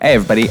Hey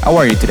everybody, how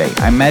are you today?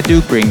 I'm Matt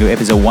Duke, bringing you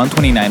episode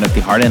 129 of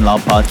the Hard and Loud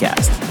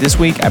podcast. This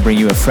week, I bring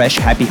you a fresh,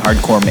 happy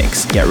hardcore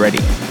mix. Get ready.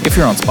 If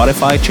you're on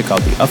Spotify, check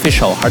out the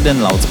official Hard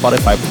and Loud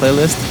Spotify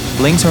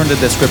playlist. Links are in the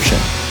description.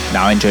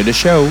 Now enjoy the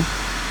show.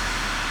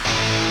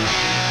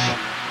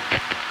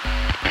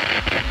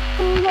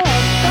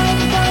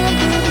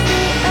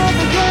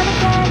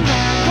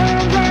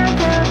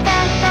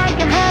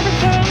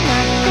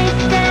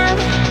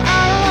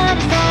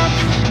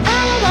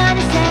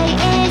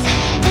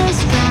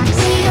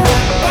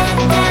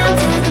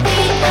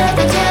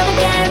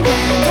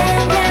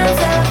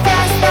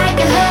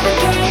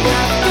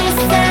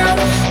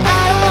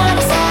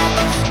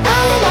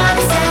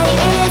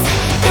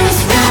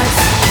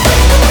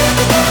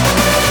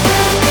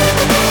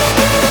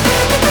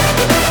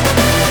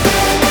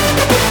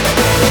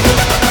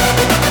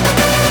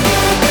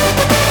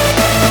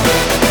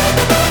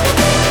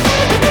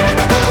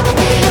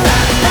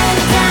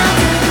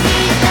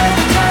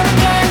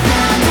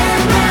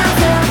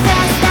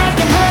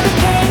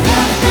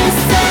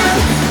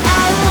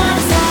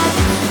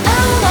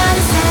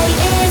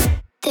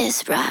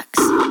 This rocks.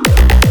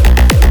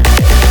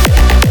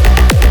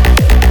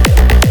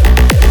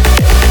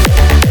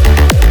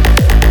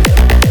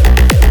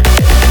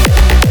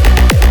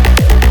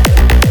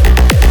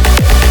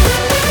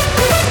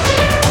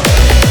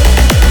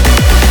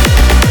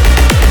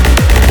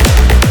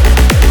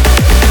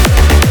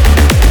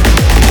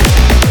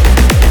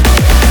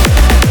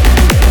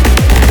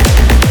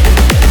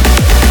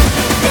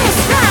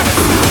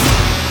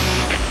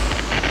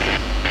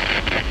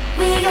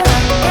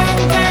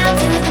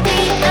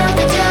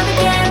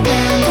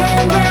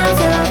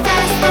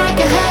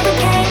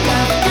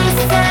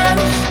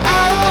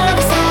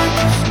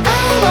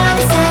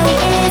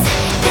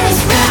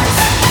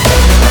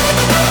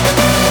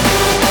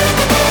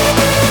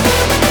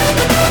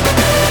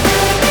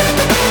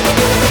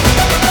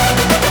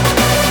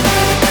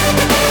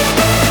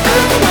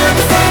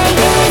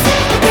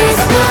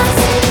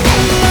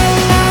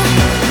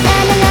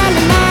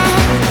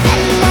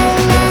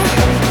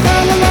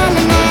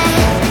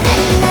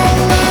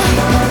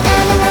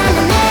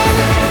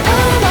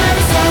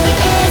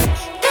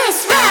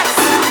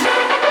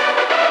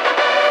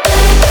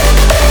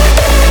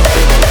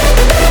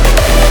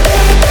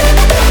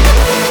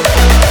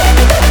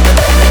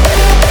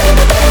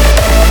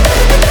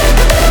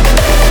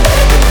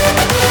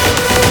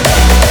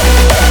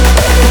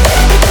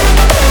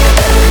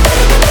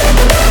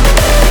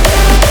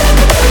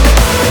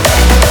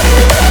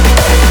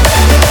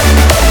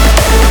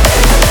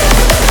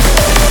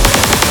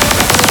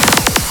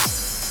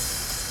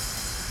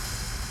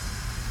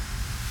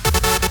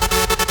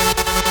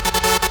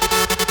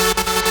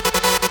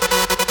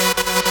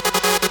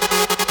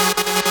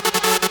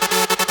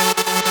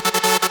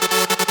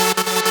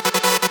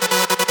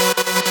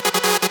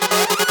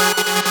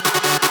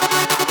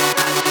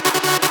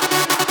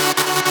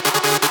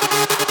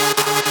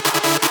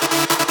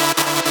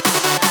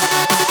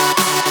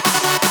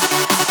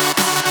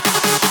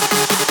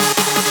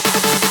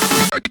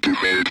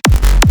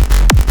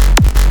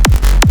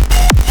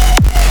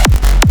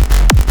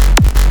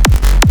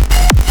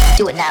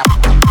 Do it now.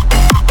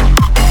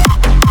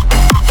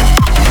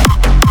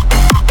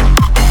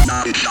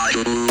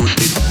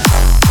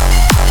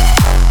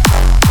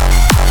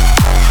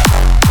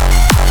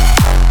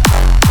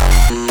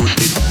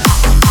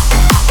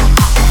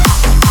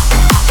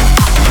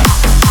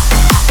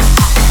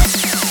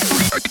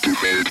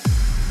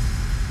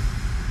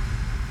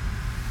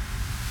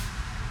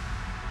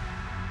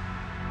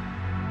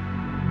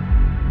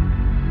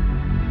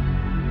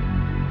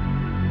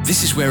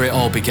 This is where it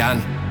all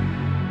began.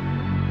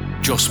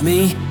 Just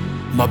me,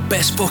 my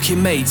best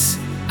fucking mates,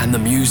 and the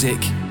music.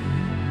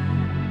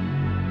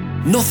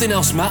 Nothing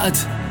else mattered.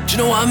 Do you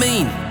know what I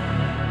mean?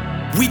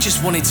 We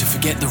just wanted to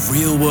forget the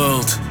real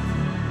world.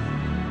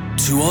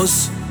 To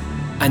us,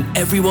 and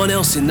everyone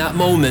else in that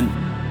moment,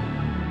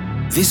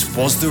 this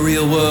was the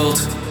real world.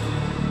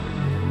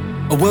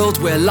 A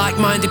world where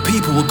like-minded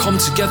people would come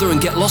together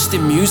and get lost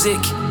in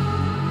music.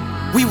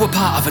 We were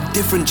part of a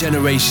different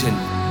generation.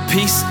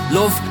 Peace,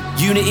 love,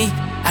 unity,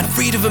 and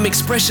freedom of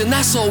expression,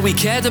 that's all we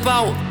cared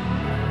about.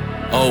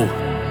 Oh,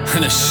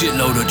 and a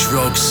shitload of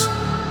drugs.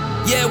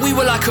 Yeah, we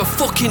were like a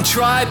fucking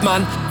tribe,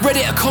 man,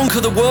 ready to conquer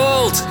the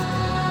world.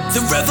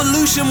 The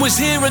revolution was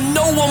here and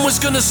no one was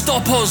gonna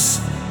stop us.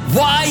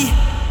 Why?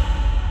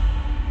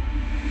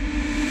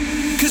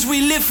 'Cause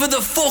we live for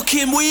the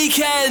fucking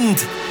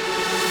weekend.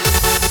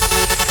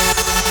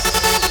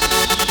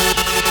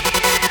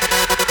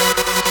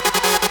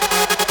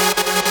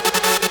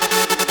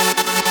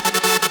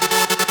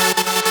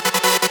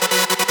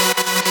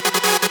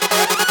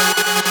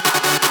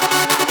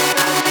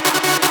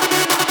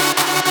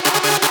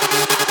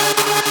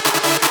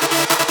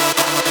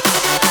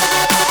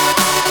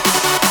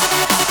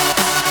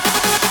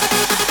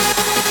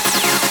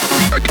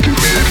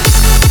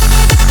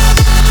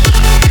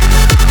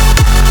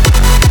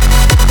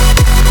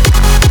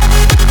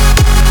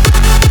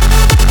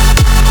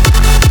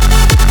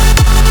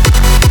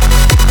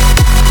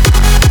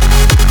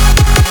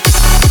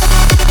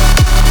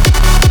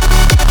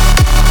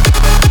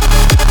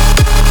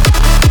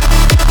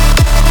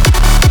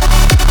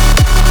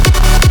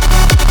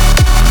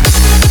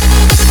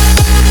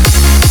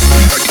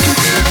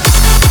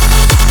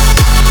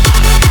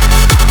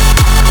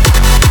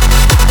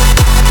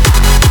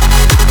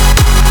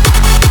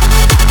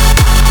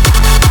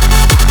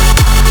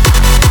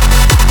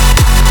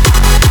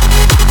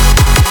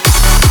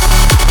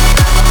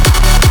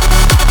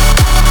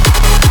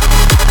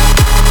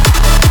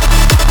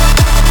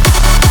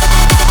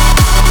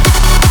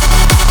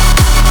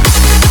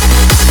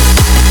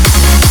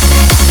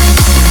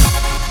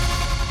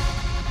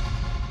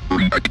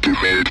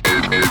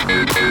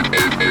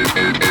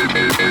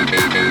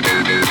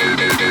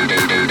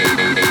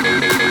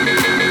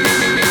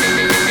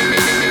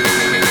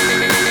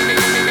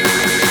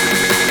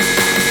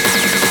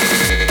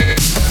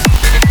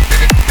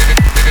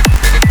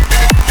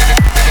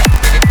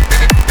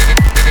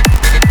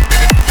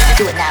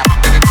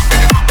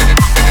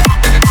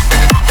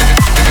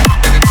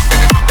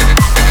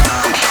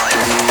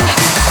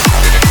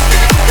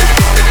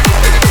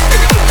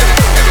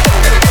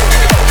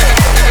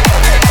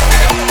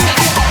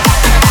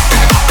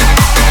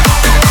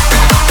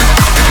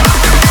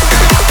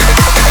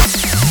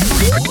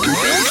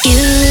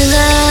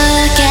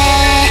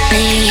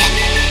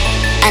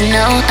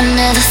 I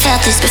never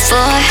felt this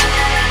before.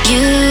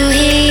 You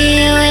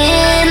here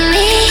with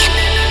me,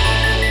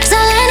 'cause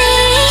all I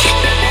need.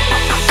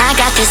 I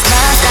got this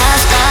love,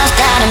 love, love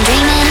that I'm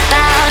dreaming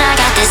about. I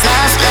got this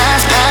love,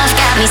 love, love,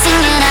 got me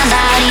singing out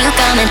loud. You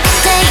come and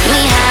take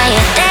me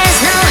higher. There's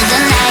no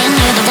denying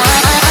you're the one.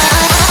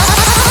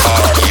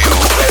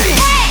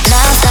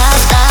 Love,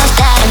 love, love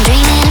that I'm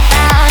dreaming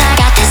about. I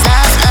got this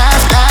love,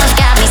 love, love,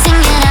 got me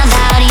singing out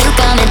loud. You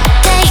come and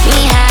take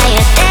me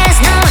higher. There's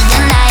no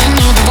denying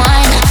you're the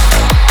one.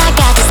 I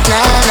got this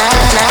love,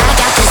 love, love. I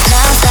got this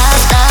love, love,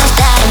 love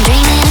that I'm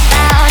dreaming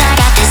about. I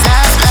got this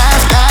love,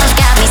 love, love,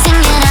 got me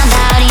singing out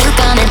loud. You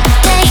come and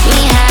take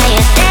me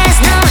higher. There's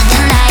no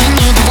denying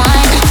you're the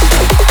one.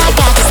 I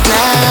got this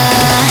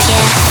love,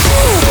 yeah.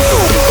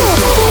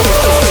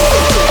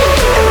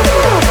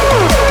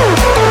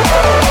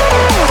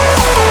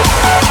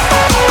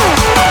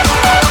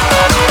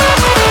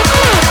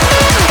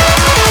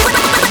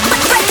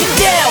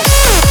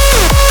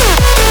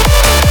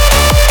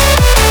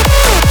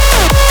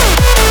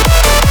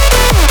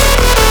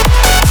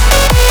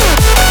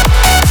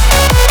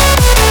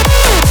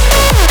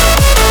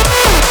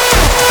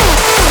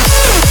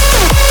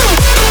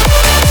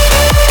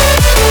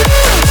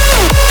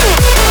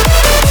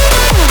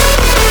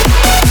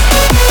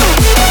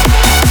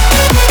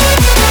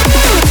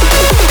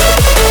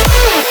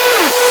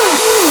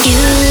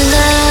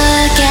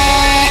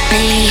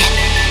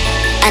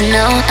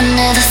 I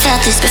never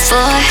felt this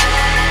before.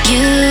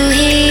 You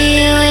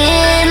here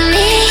with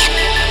me,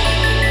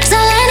 'cause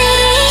all I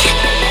need.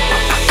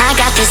 I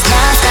got this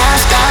love,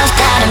 love, love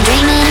that I'm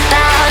dreaming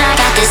about. I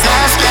got this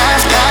love,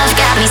 love, love,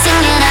 got me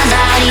singing out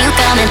loud. You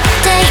come and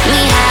take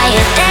me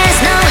higher. There's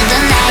no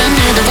denying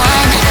you're the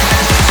one.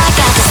 I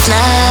got this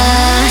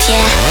love,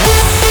 yeah.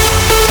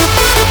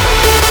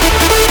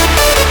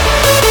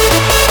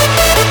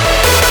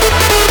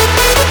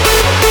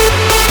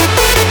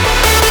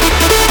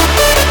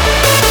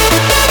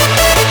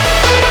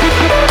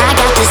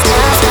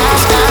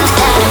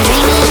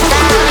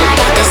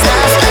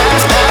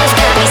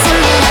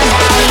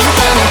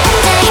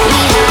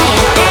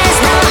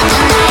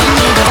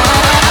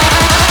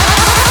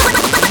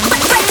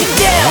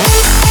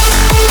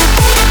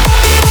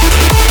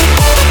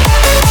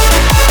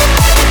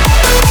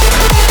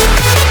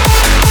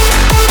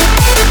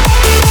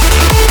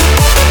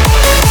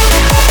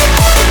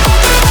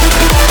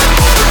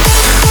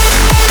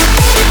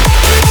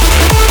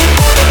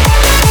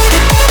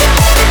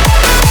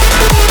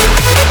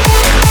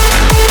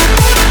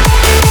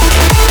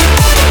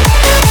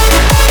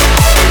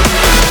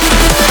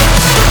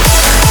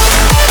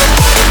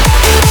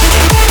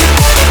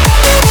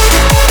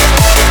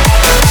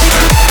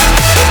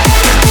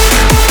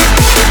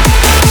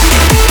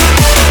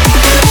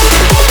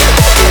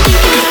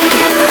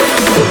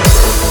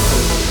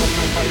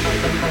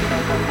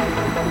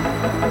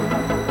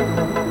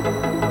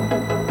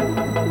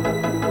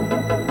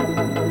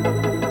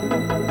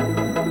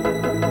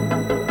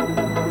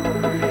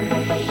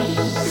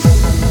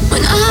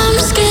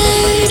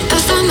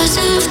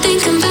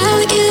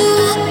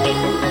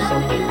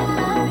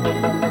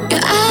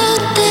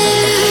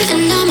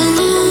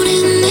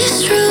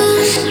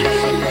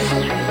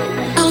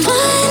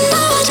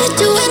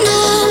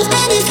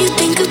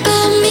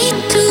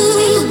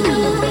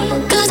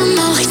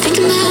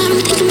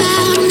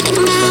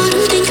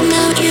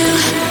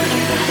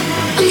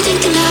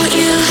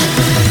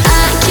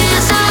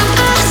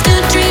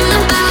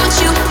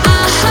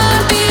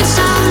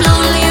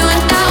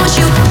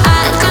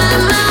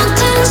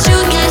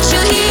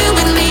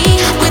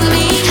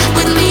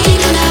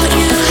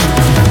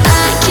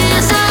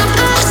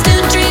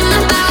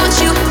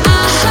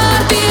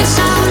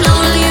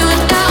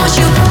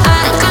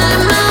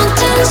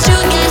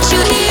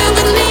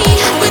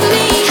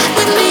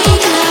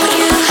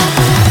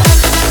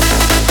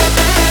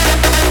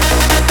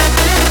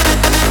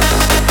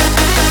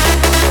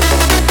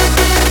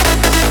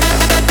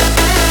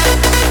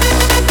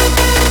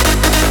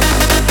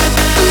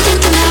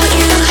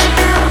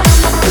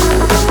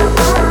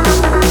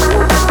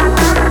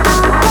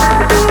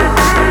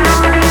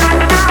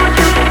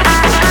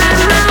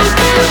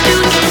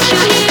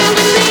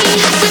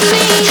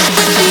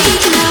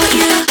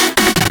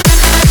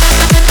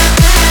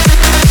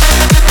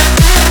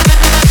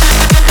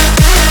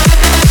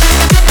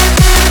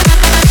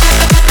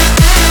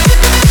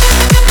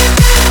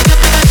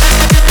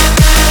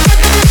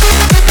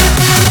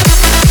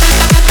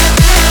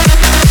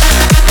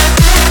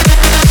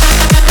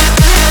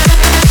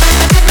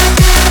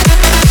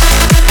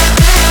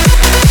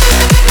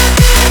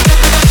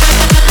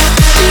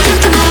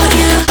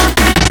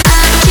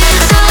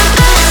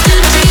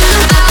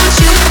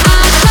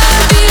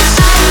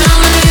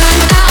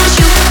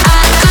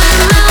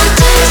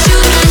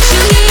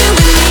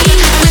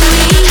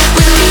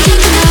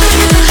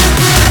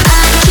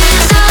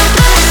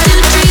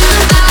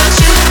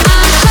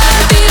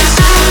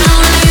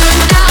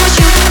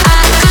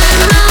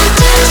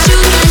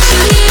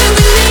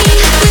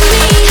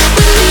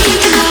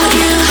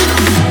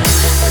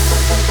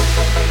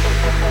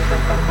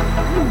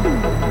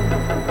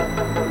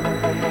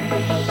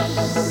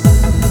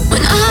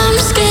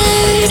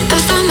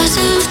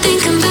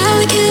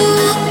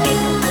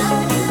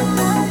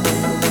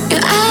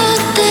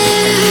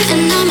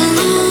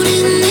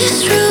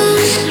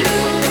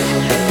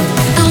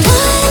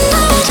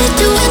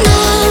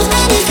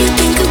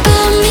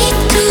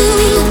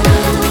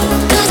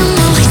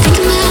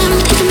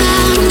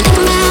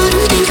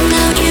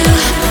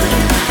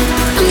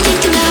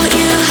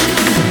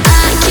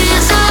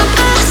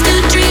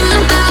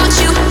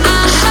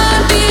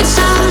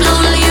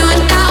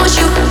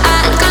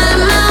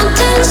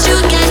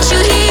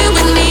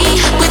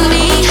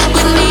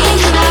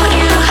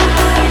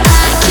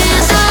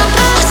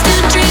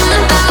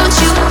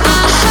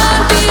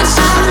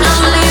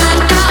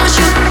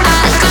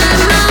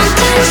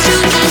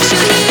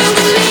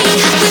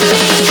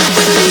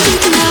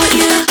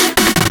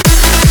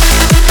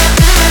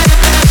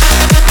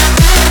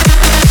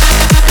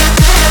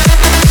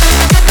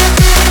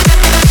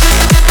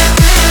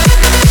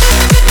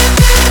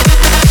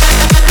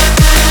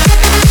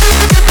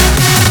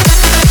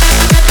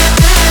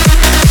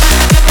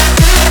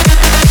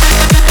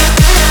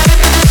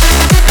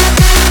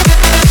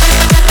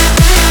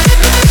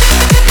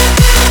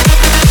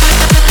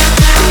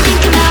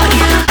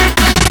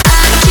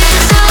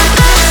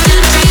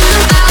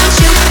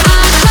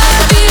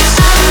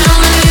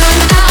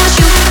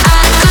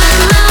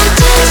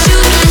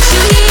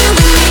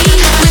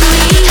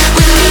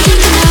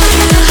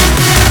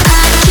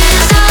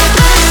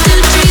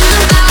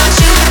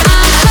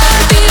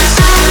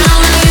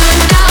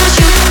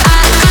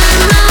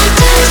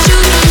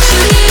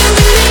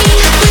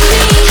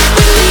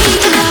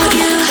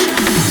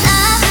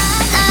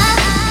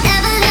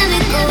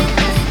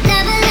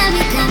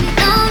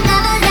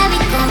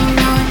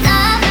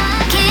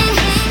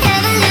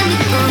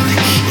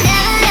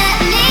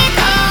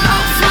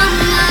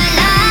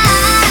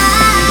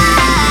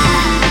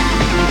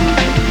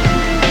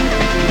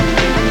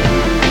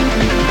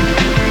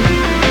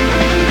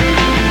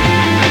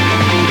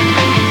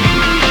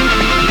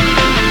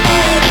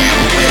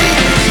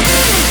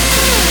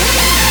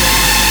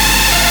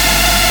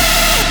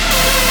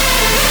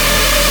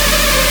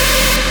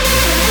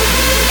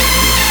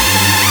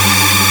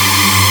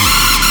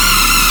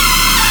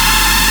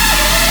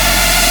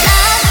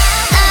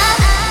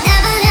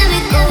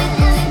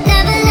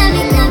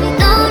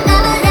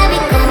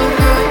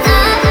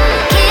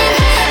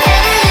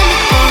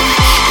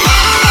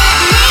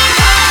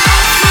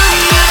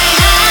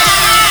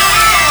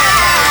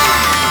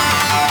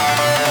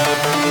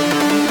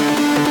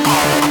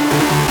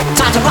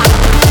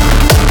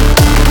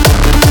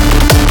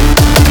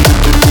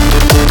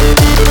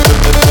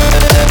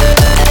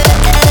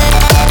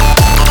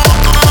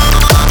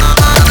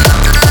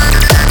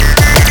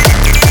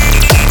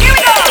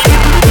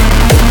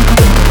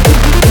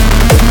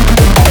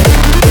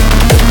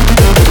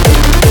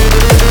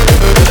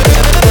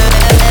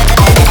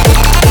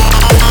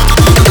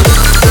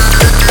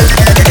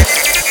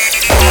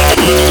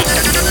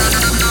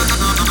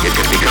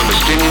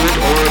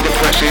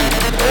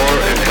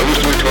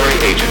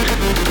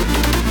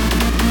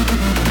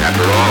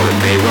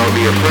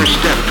 first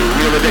step to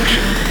real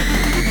addiction.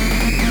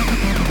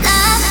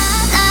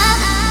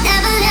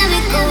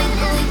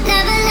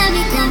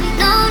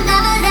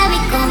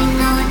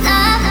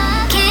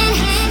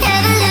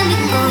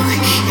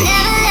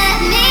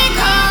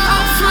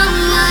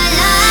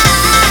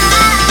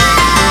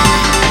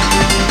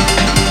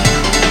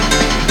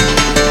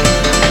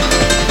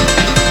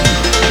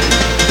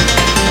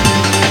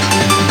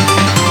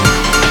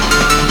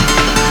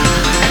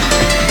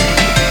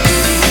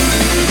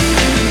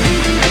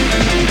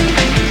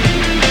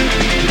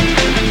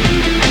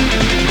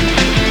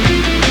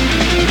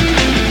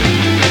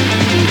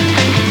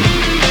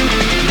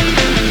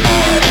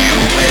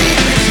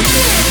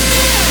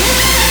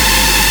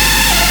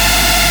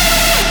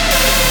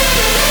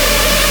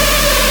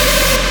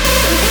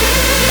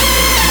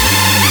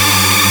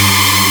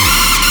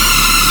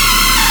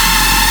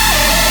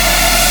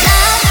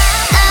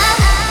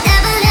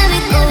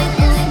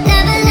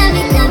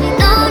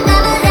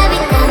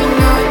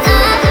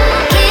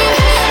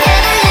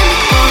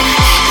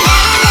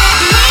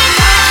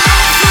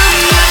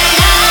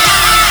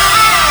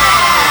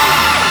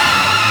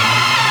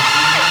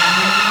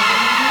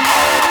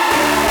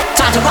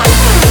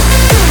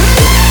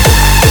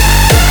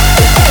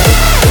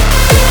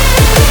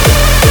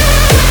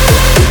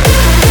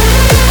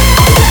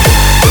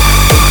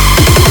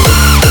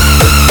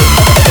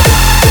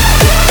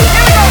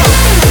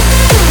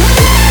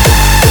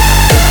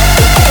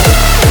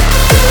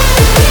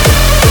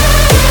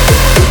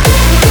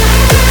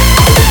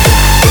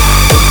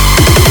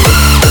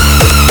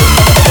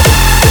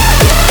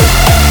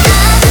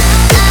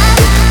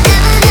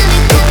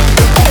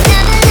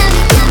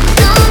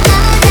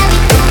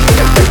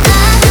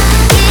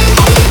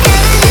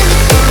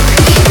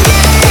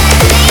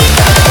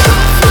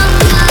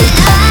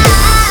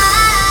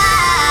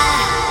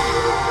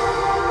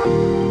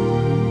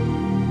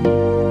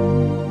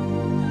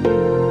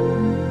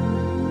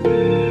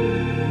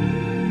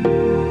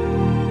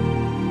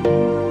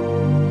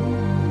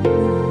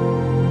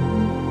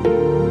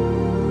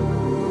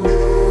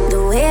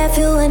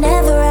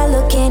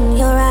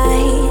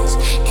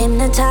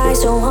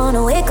 Hypnotized, don't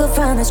wanna wake up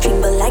from this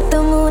dream, but like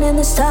the moon and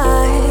the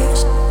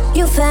stars,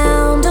 you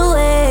found a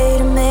way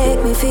to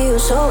make me feel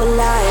so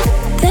alive.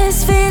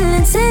 This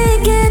feeling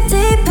sinking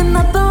deep in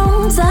my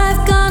bones,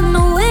 I've got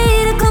no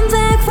way to come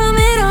back from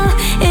it all.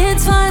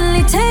 It's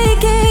finally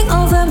taking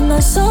over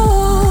my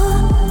soul.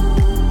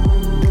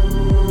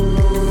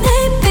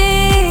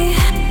 Maybe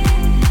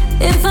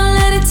if I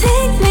let it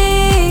take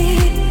me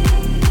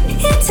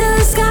into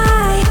the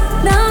sky,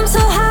 now I'm so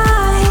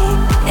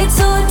high, it's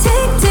so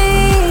addicting.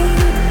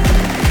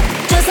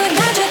 Just like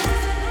magic,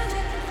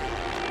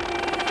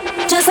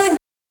 just like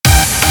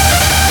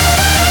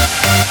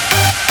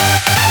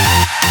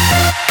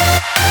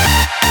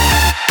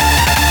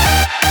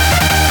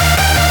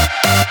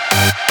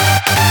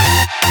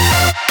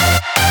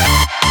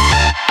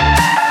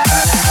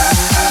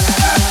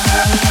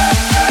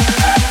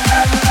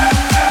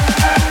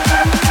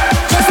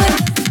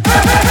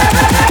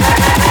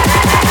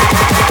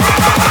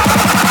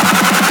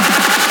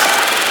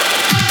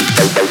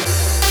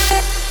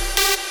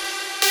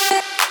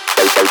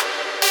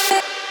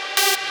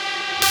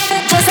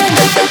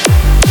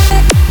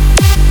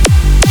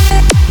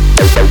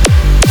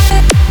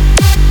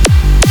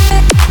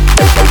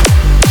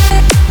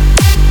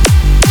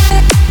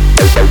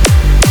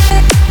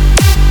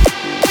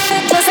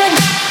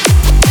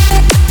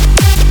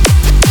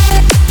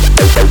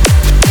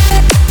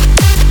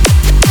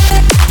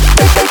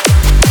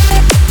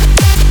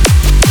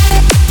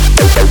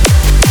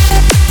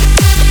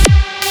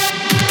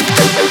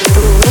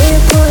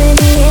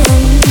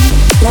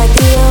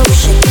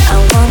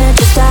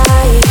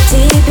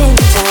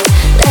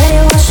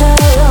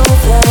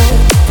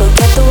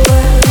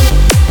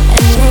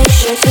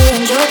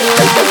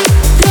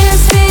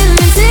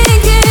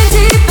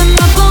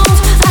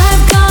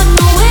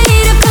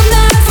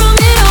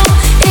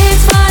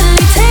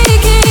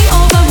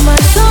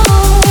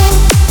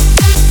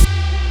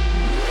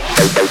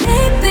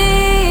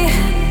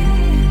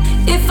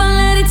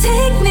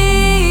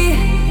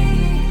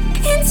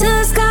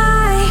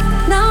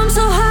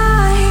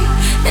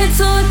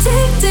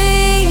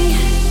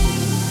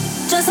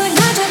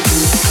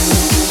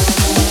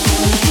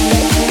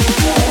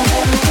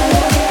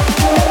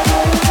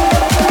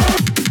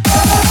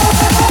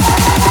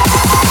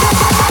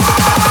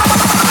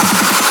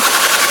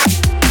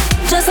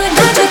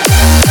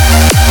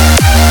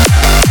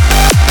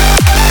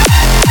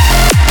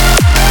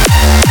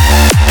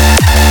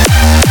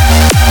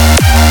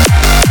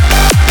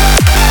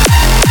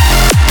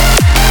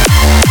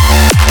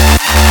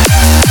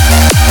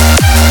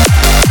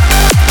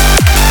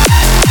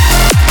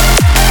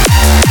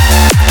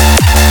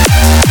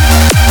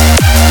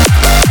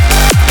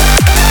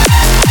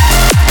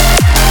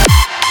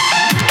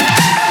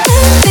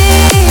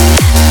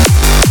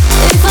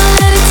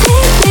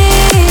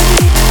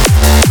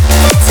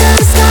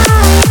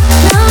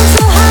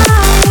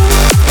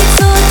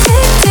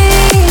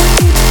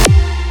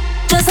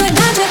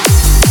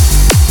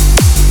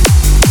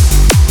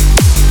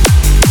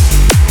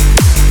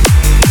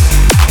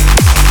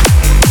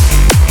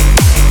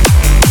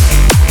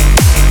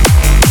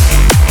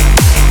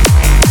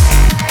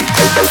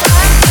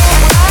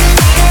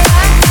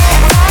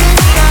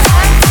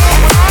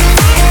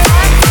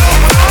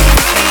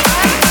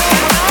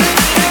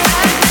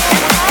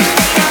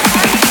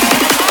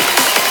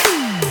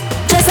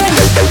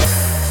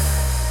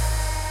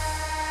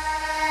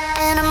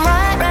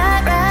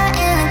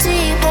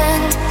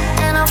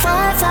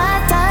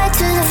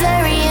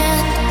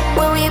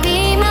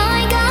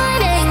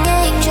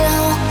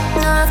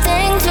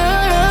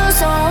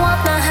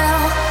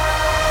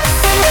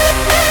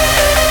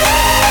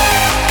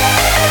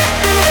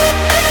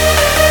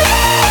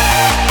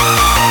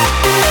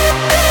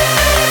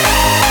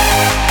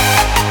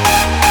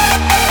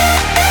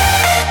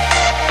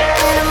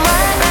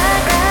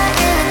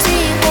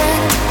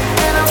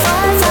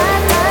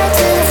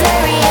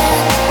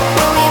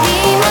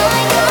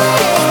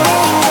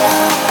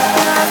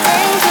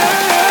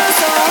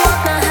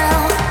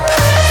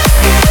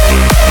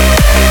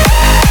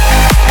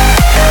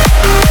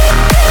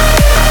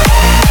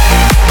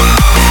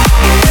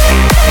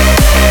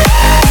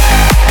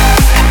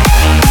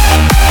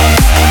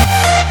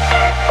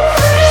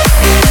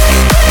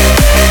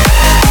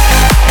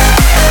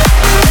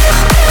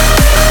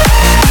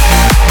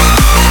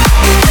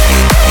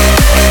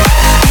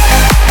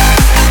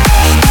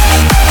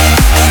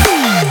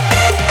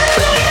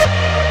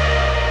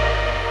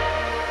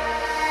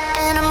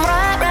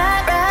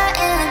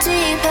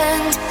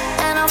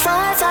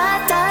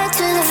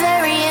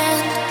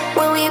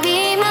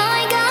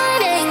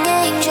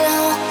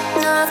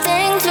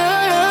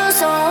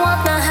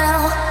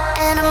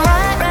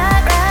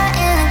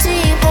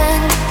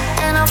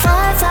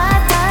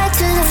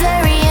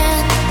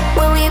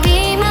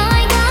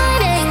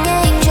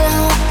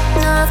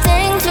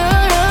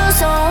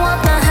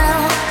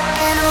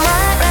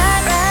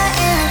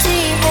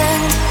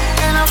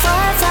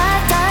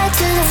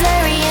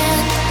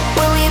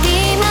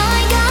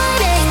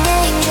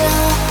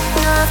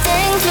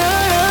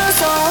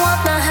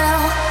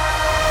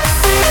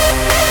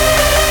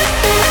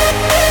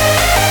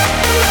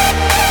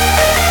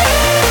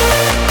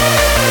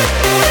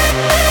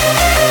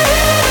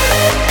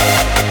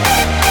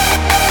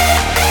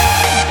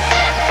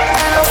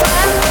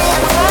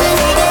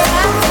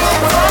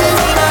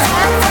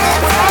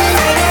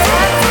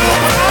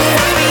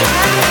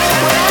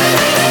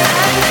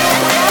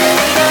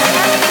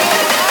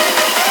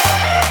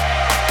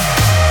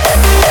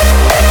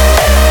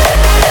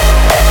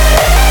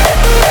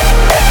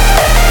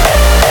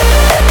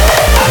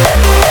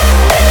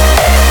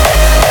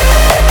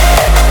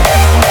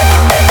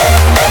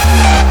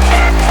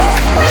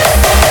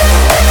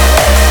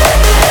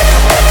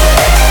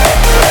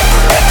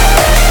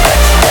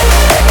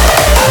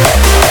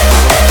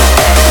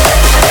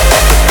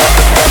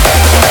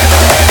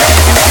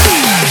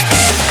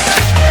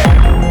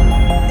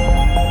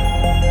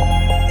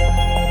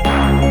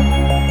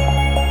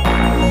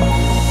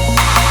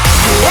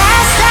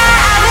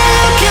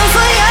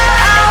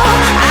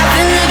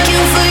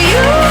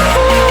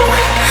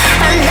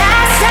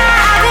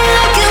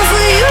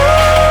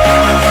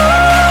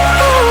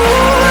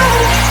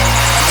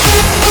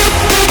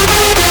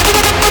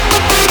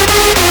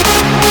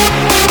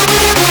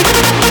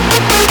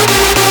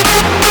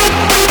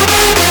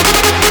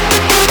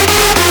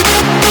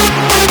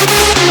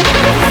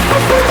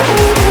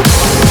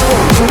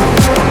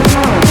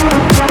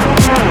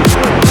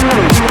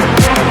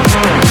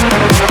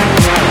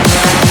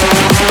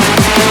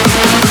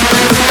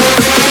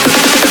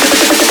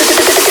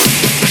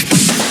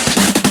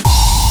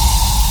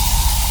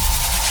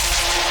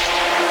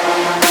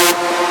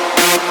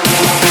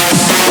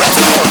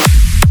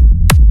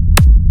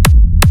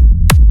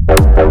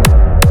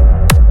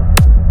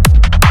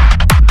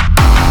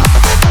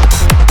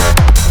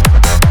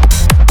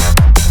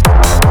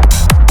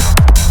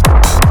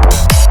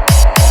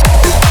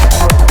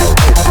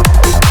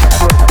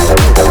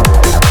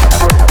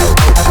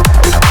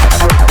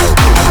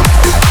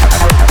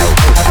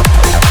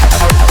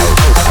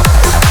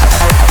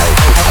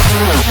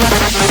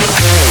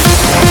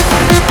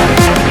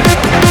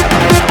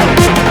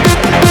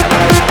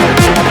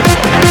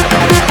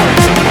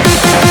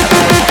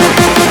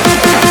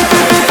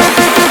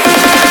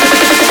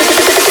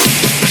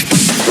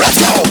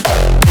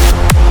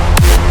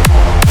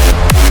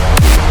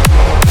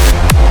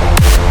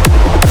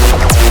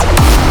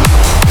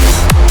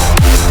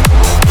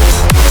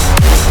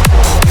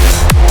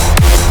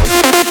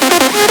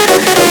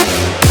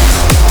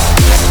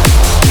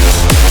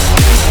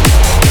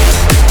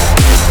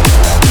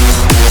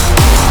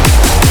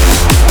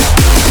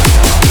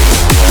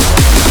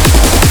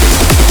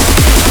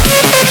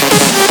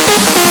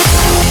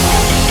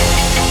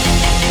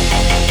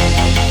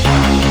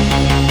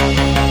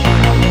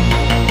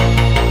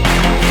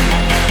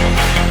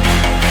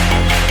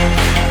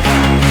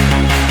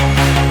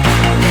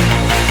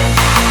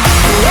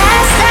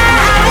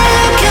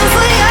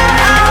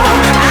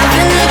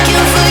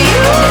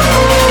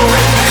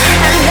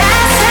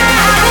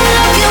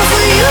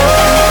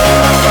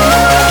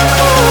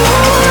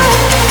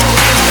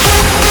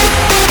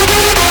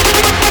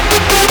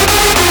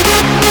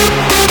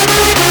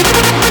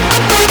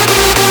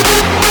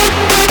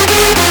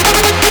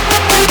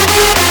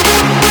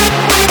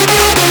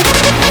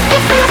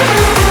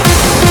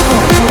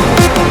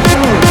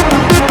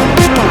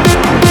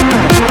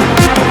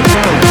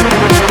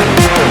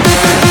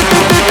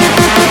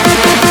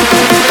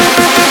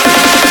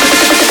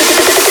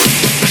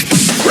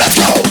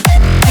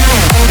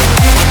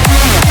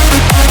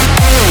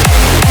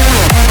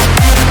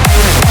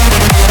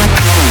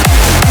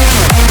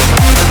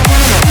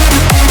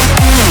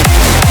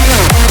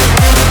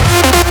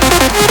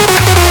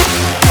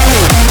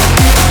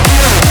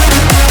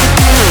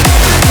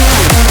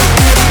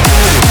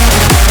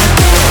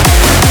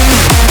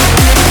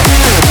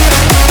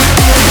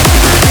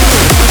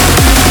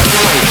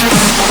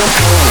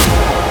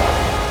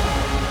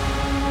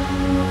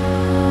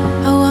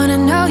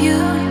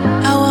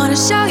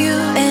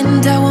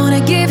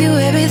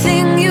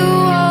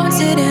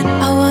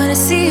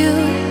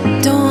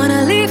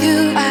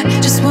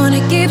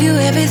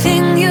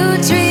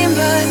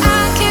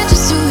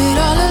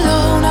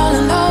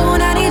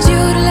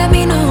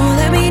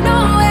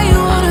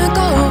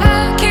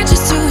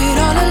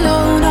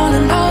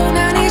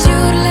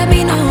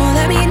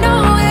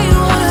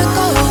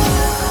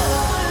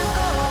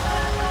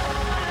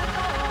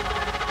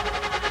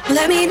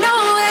Let me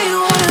know where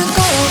you wanna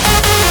go. I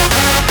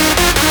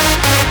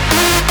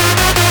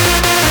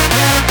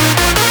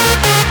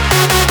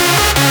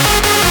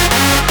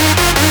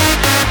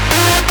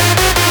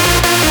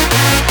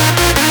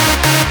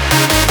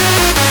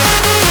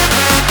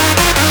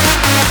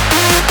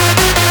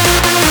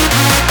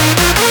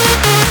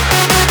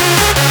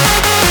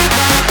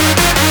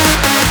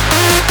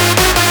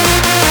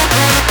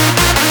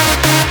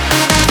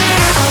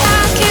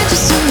can't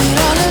just do it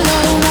all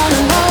alone, all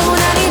alone. I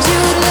need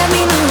you to let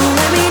me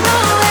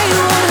know where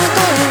you wanna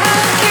go. I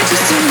can't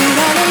just do it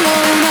all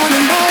alone, all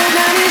alone. I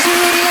need you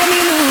to let me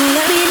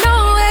know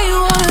where you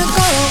wanna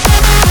go.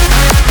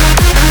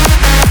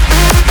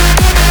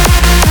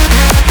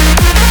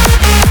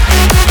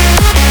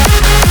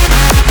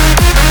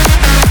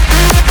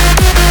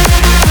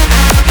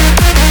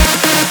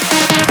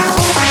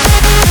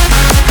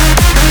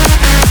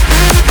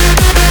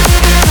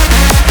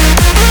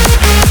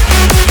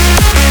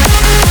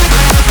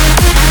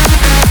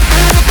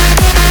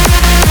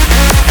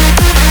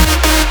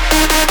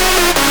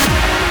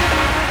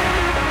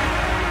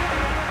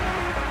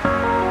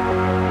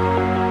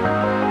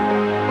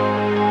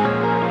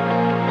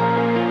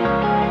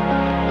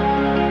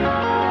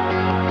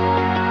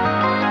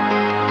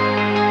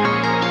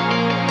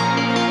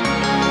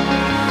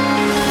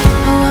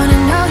 I wanna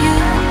know you,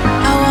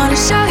 I wanna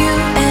show you,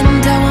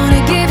 and I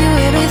wanna give you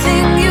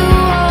everything you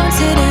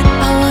wanted. And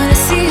I wanna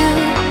see you,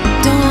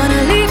 don't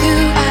wanna leave you.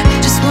 I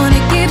just wanna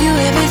give you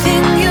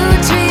everything you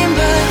dream,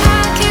 but I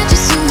can't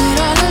just do it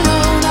all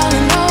alone, all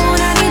alone.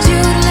 I need you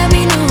to let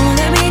me know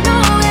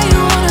where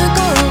you wanna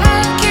go. I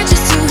can't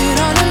just do it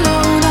all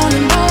alone, all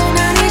alone. I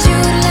need you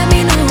to let me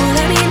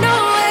know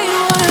where you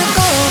wanna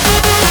go. I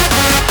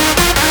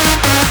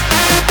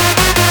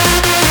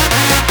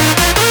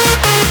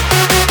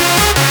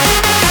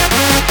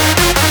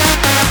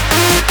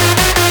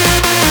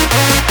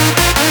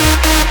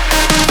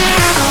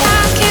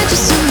can't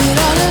just do it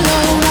all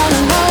alone, all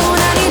alone.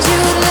 I need you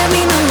to let me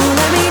know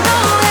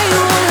where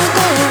you wanna go.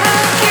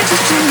 I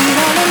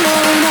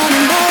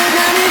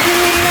can't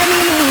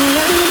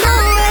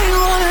just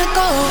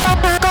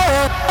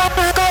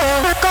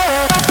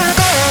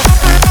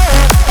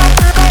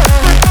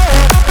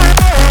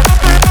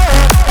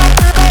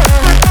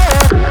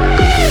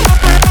do it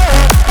all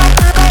alone,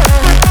 all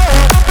alone. I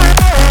need you to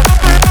let me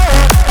know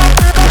where you wanna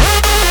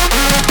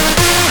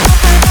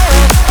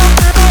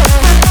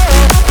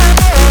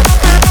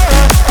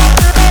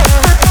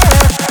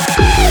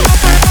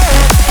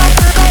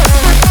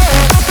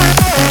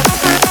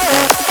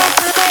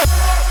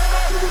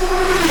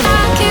I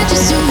can't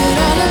just do it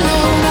all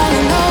alone, all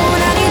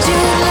alone. I need you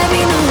to let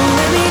me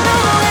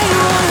know where you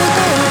wanna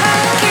go. I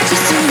can't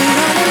just do it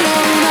all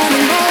alone, all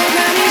alone.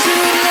 I need you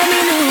to let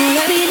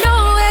me know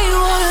where you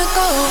wanna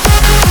go.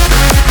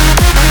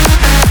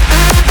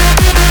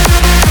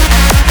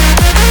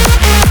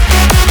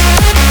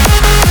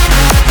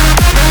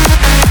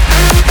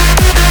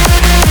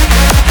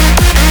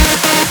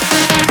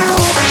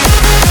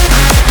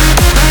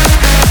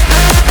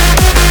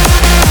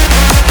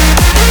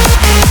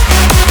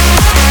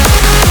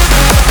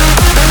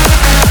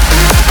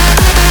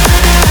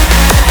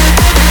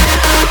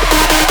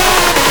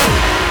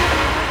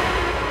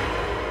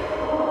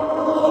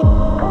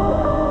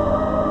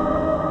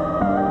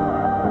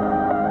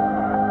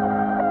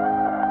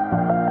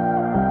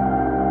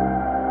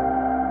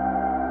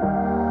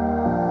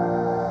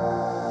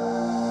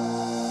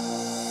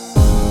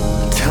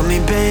 Tell me,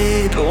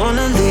 babe, I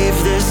wanna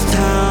leave this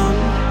town.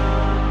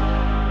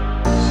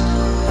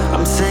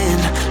 I'm saying,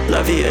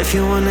 love you if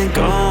you wanna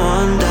go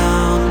on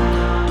down.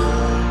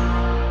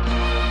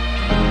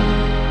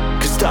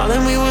 Cause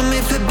darling, we were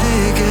made for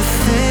bigger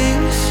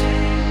things.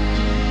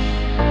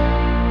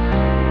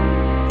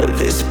 But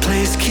this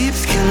place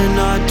keeps killing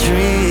our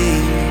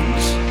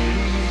dreams.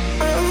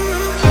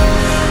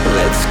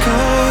 Let's go,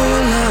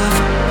 love.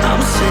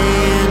 I'm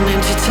saying,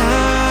 ain't you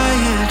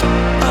tired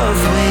of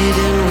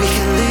waiting? We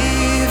can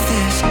leave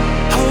this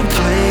whole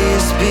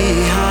place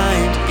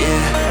behind,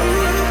 yeah.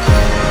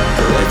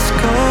 Let's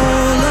go,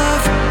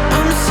 love.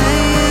 I'm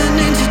saying,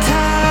 ain't you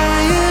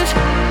tired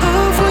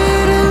of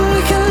waiting?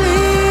 We can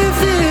leave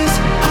this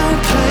whole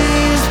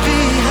place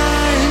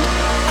behind.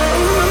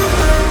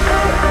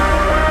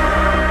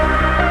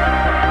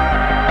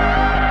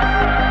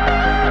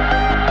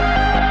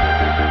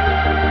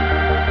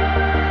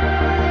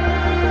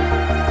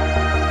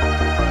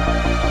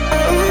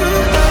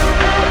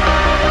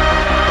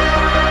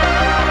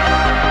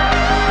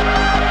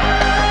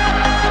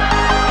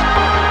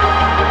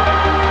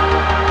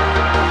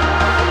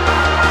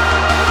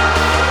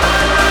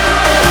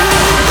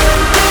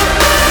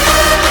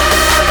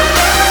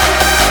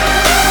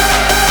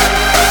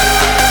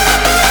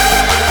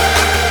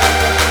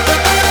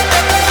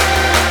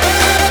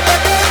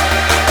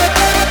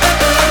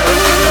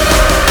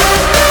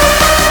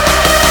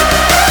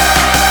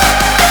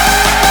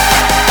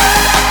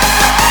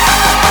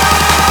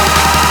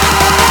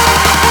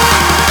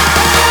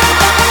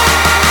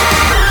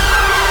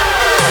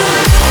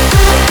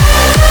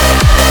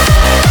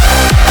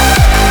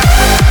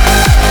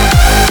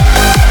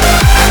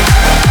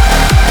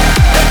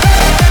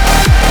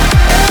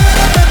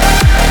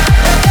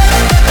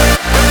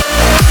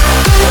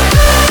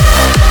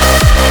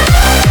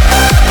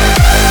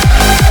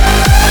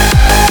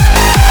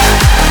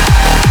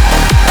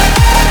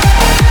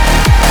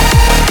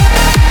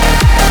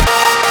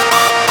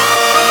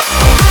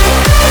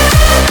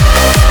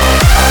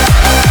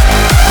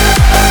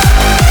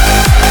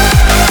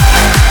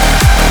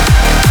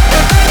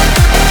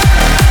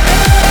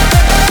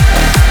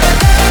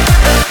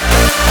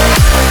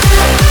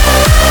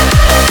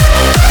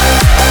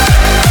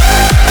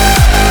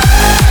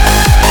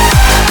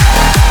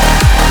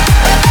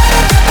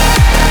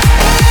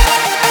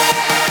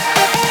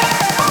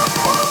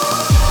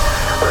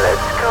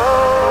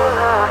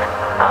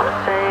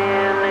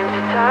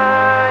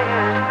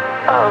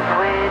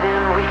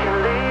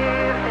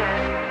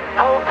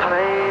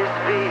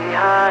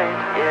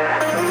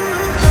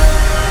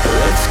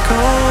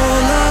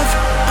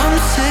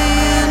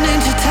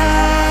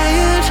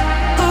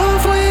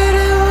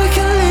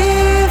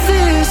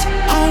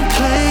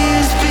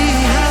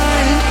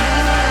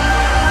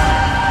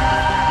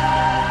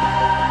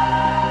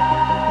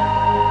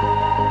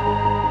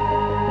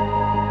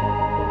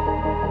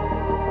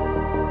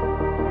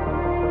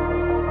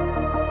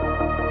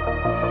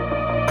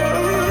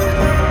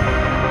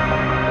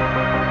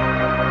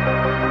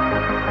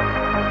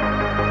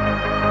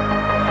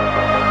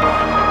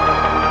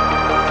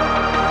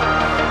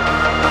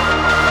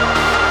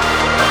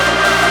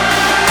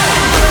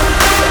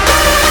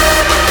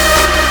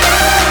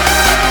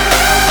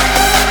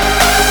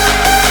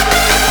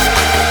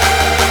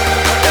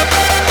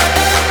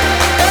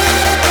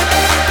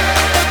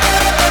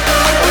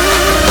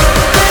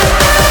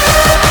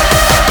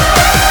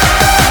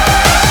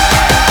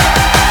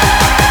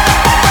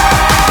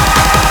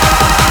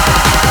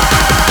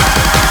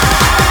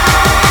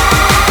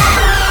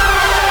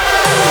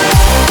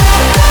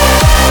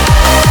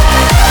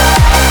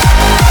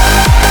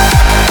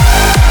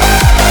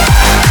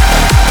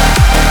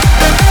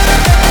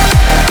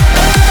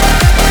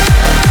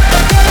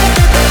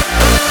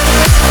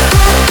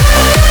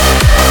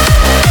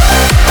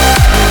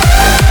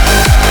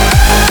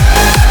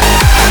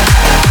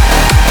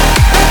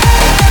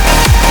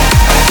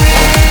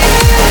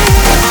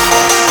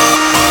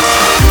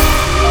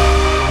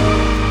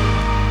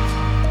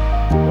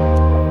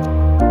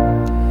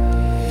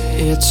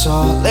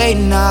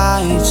 late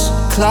nights,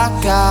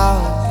 clock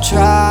out,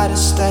 try to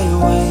stay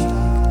awake.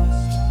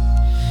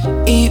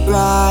 Eat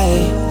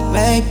right,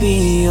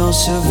 maybe you'll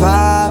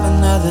survive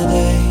another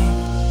day.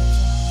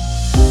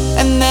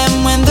 And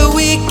then when the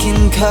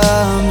weekend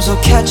comes,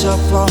 I'll catch up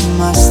on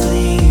my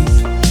sleep.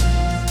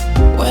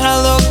 When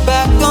I look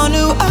back on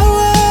who I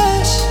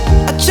was,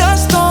 I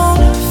just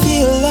don't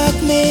feel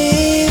like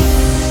me.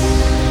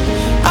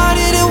 I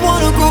didn't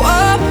wanna grow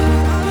up,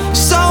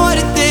 saw what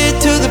it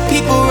did to the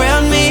people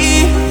around me.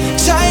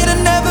 Tired of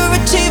never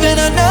achieving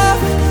enough,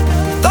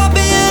 thought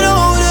being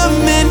older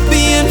meant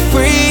being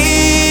free.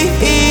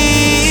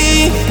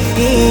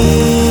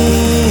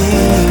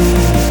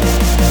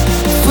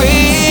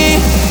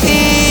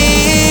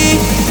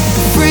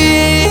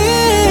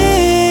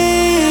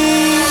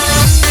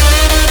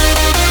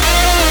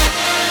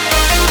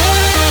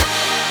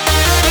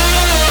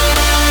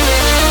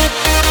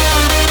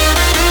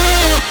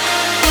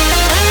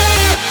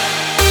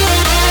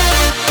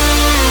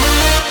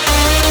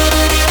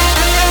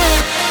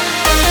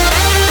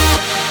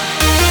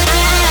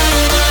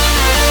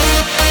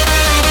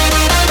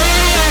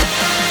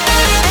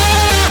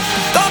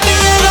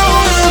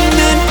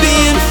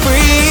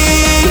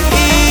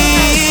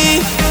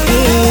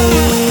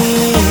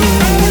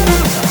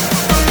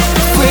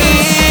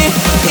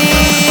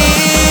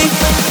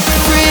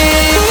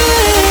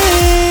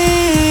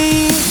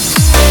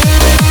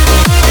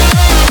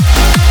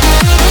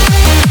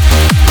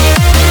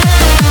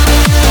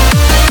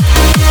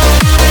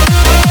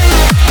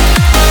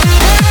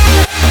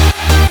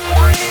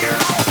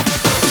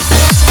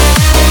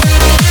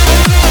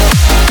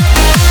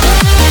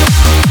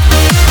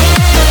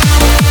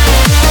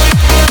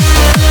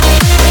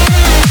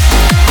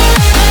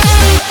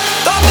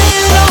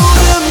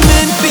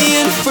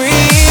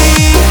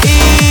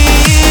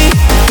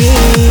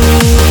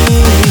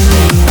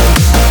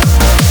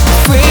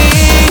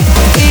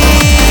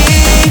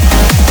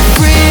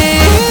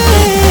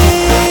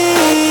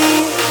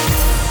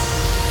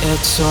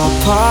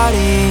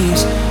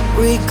 Parties,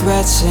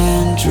 regrets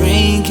and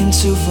drinking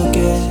to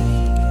forget.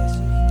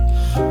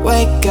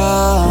 Wake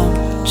up,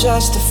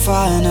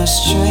 justifying a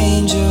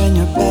stranger in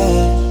your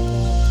bed.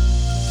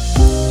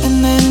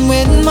 And then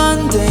when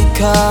Monday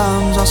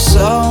comes, I'll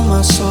sell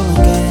my soul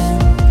again.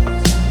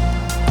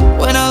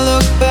 When I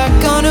look back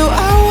on who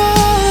I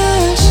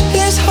was,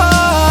 it's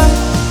hard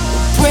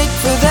to break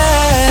for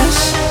this.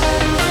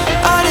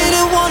 I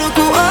didn't wanna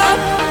grow up,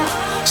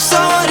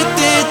 saw what it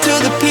did to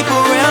the people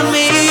around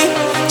me.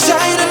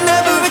 Tired of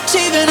never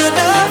achieving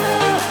enough,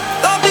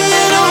 thought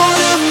being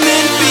older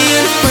meant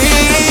being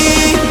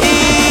free.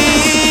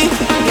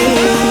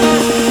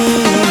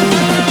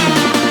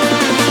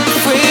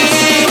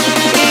 Free,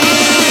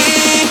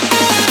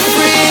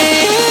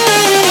 free.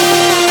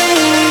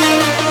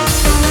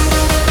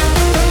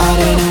 I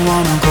didn't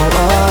wanna grow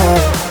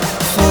up,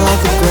 feel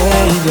like a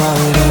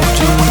graveyard of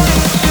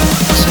dreams.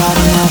 Tired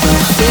of never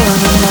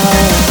feeling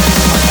enough.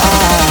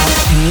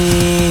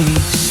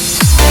 Peace.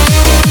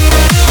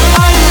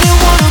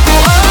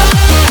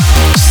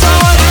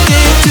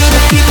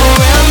 People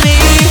around me,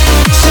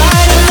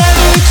 tired of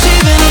never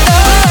achieving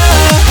enough,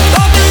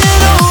 thought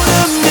being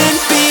older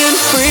meant being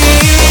free.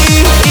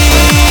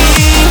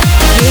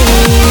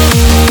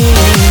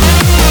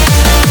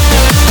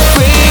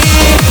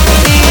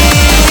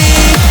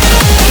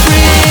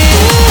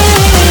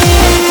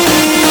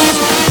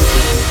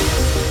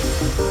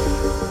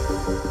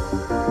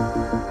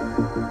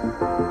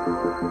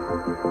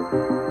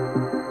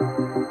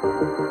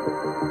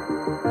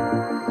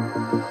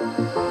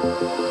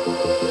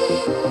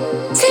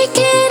 Take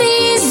it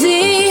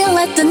easy,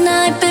 let the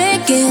night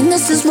begin.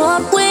 This is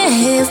what we're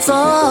here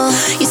for.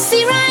 You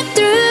see right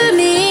through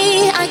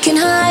me, I can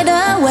hide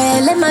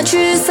away, let my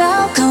true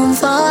self come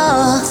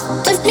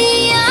forth. Lift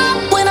me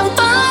up when I'm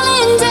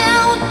falling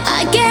down.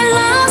 I get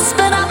lost,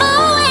 but I'm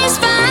always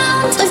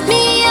found. Lift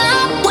me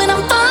up when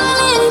I'm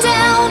falling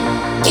down.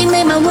 You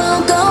made my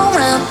world go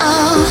round.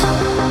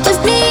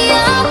 Lift me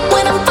up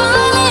when I'm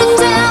falling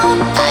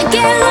down. I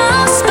get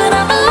lost, but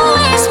I'm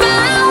always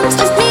found.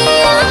 Lift me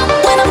up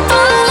when I'm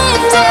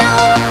falling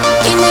down.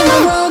 You made my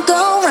world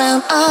go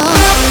round.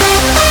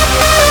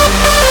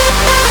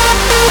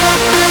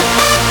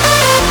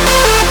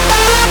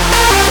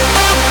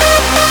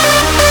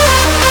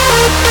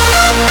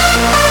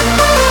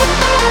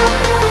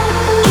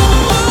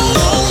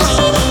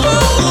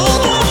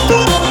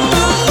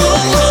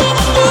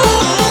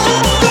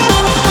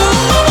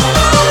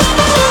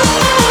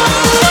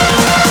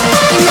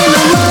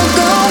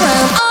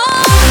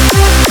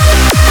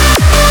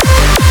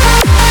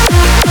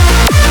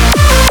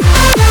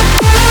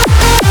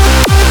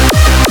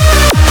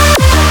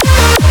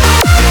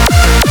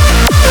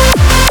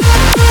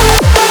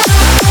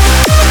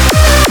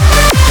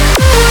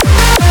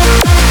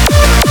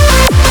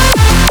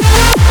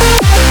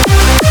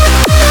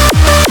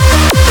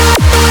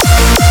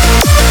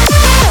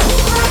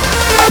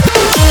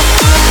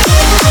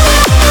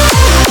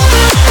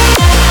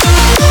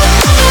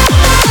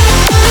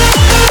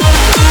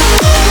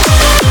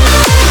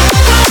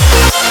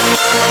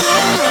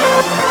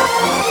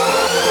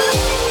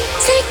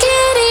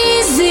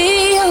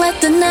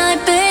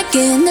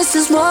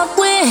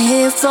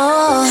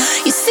 before.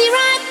 You see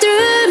right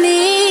through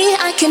me,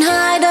 I can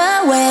hide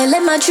away,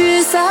 let my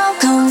true self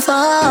come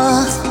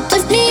forth.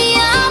 Lift me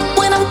up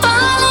when I'm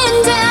falling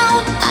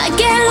down, I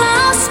get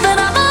lost but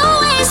I'm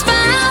always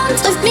found.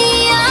 Lift me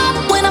up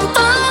when I'm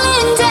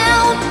falling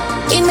down,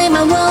 you make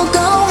my world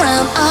go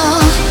round.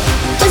 Oh,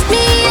 lift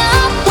me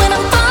up when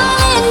I'm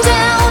falling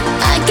down,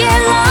 I get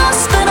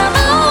lost but I'm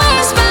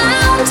always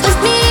found.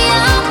 Lift me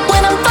up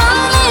when I'm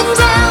falling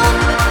down,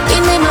 you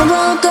make my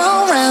world go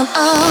round.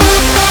 Oh.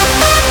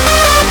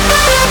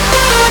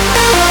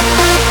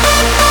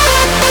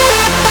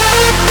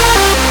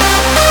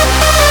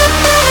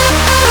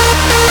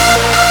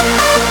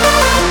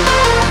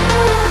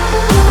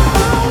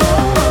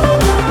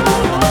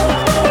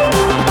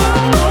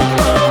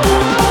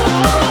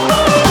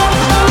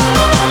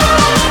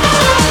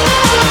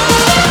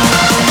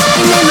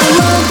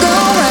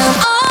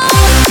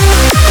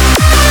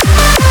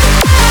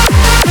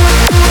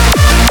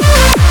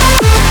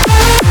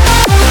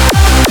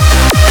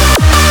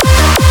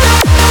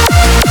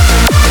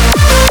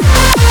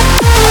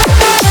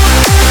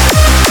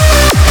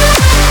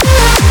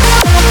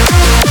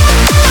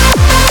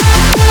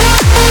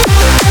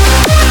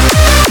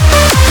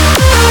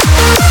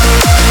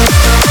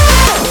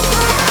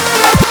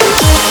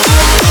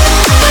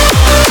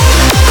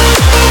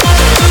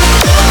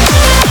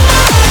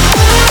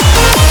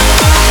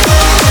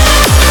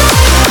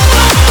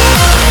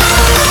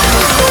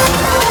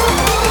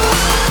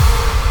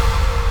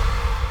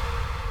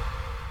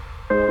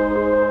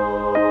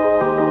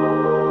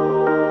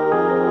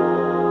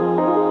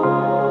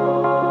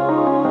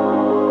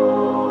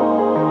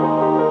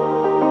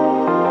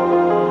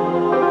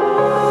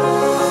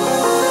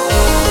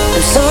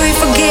 Sorry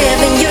for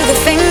giving you the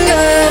finger.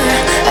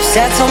 I've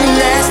said some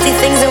nasty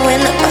things that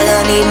went up, but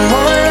I need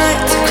more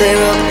light to clear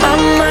up my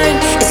mind.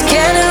 It's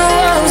getting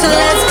warm, so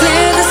let's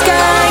clear the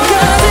sky,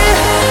 'cause it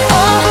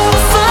all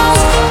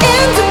falls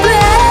into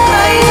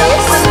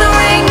place when the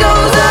rain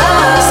goes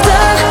up.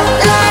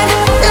 Starlight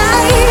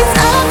lights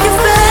up your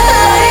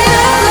face.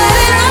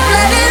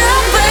 Let it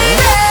up,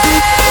 baby.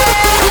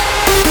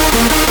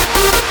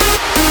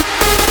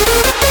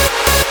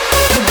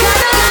 You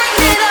gotta light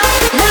it up,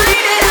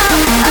 light it up.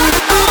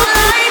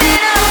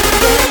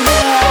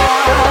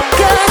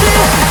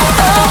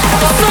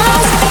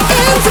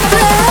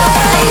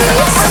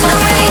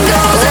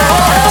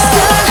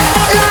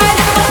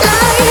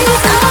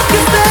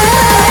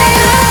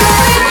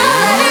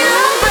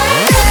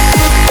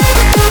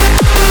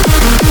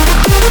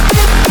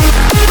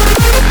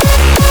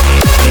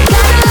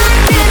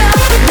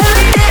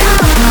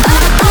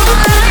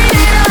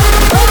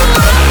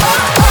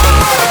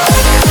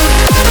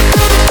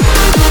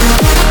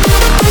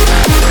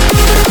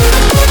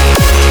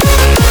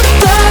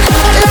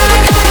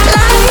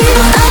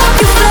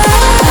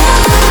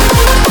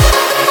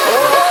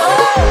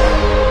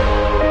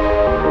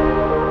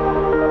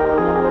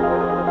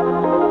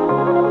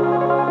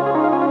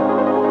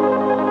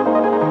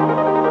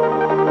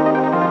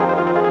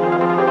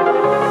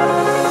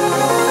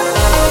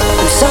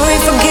 Sorry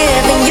for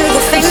giving you the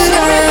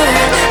finger.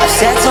 I've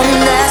said some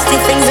nasty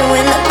things that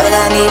went up, but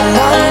I need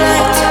more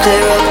light to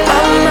clear up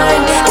my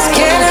mind. It's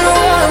getting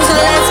warm, so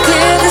let's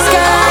clear the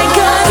sky,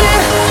 'cause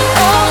it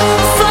all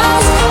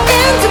falls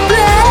into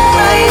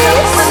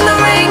place when the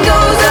rain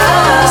goes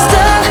up.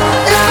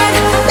 Starlight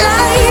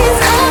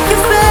lights up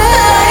your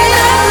face.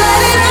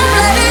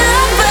 Let it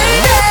up,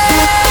 baby.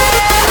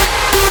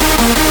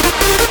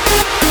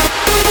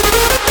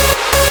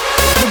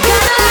 You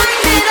gotta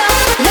light it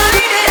up,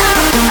 light it up.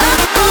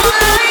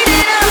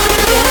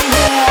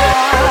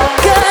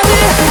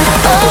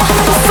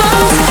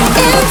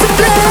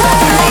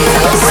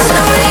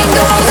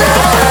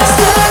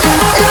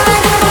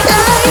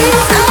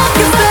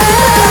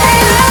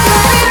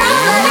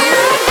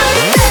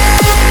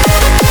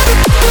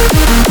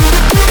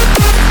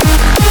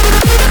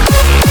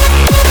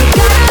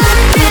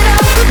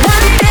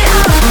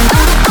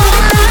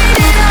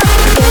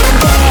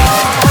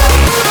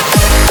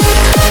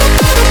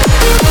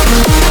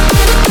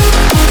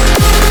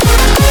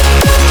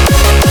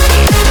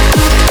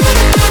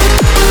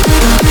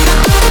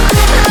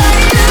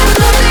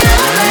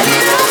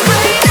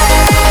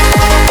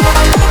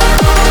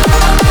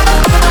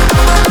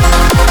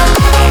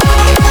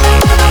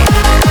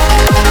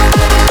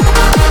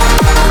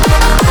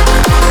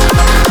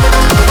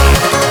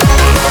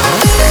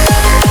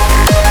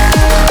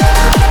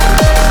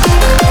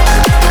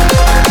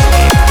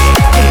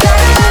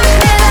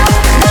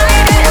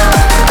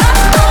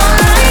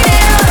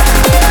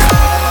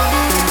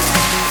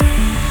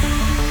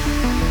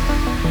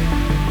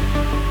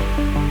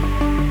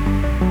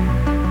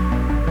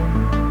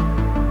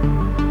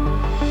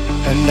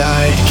 And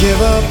I'd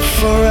give up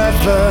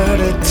forever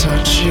to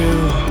touch you,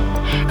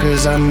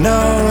 'cause I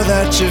know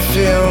that you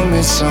feel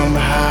me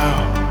somehow.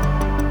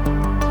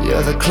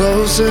 You're the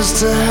closest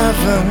to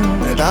heaven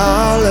that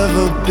I'll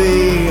ever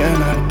be, and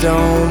I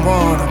don't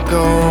wanna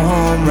go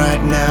home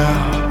right now.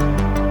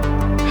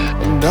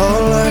 And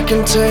all I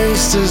can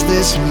taste is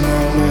this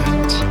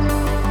moment,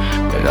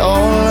 but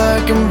all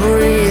I can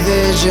breathe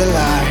is your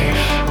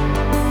life.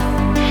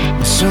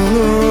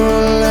 Sooner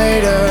or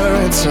later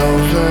it's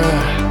over.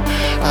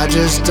 I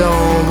just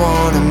don't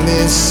wanna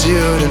miss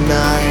you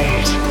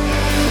tonight.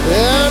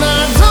 And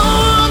I don't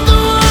want the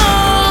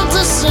world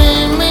to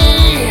see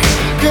me,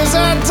 'cause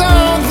I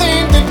don't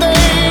think that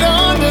they'd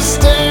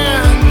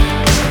understand.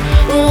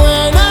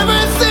 When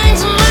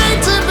everything's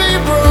made to be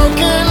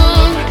broken,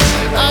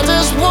 I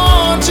just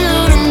want you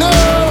to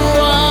know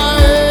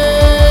I am.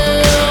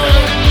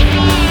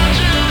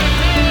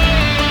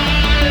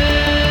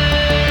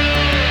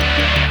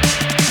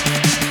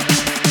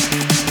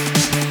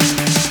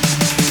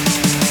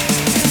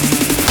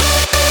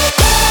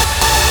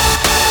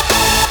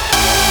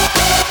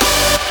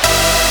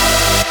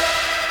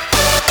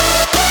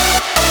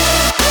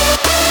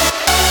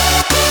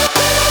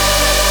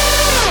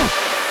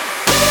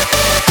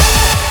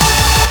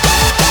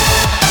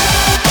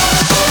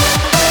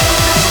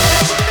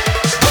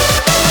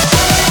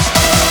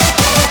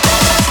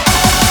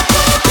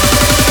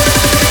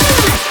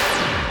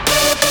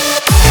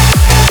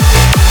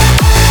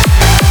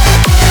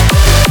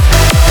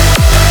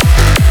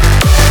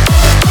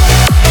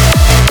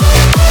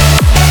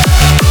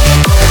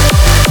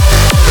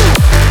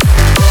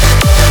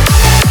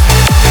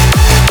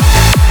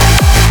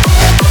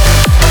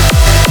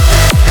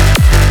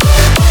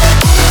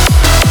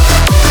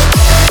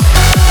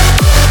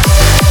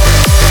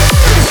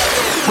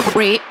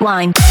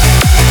 Rewind.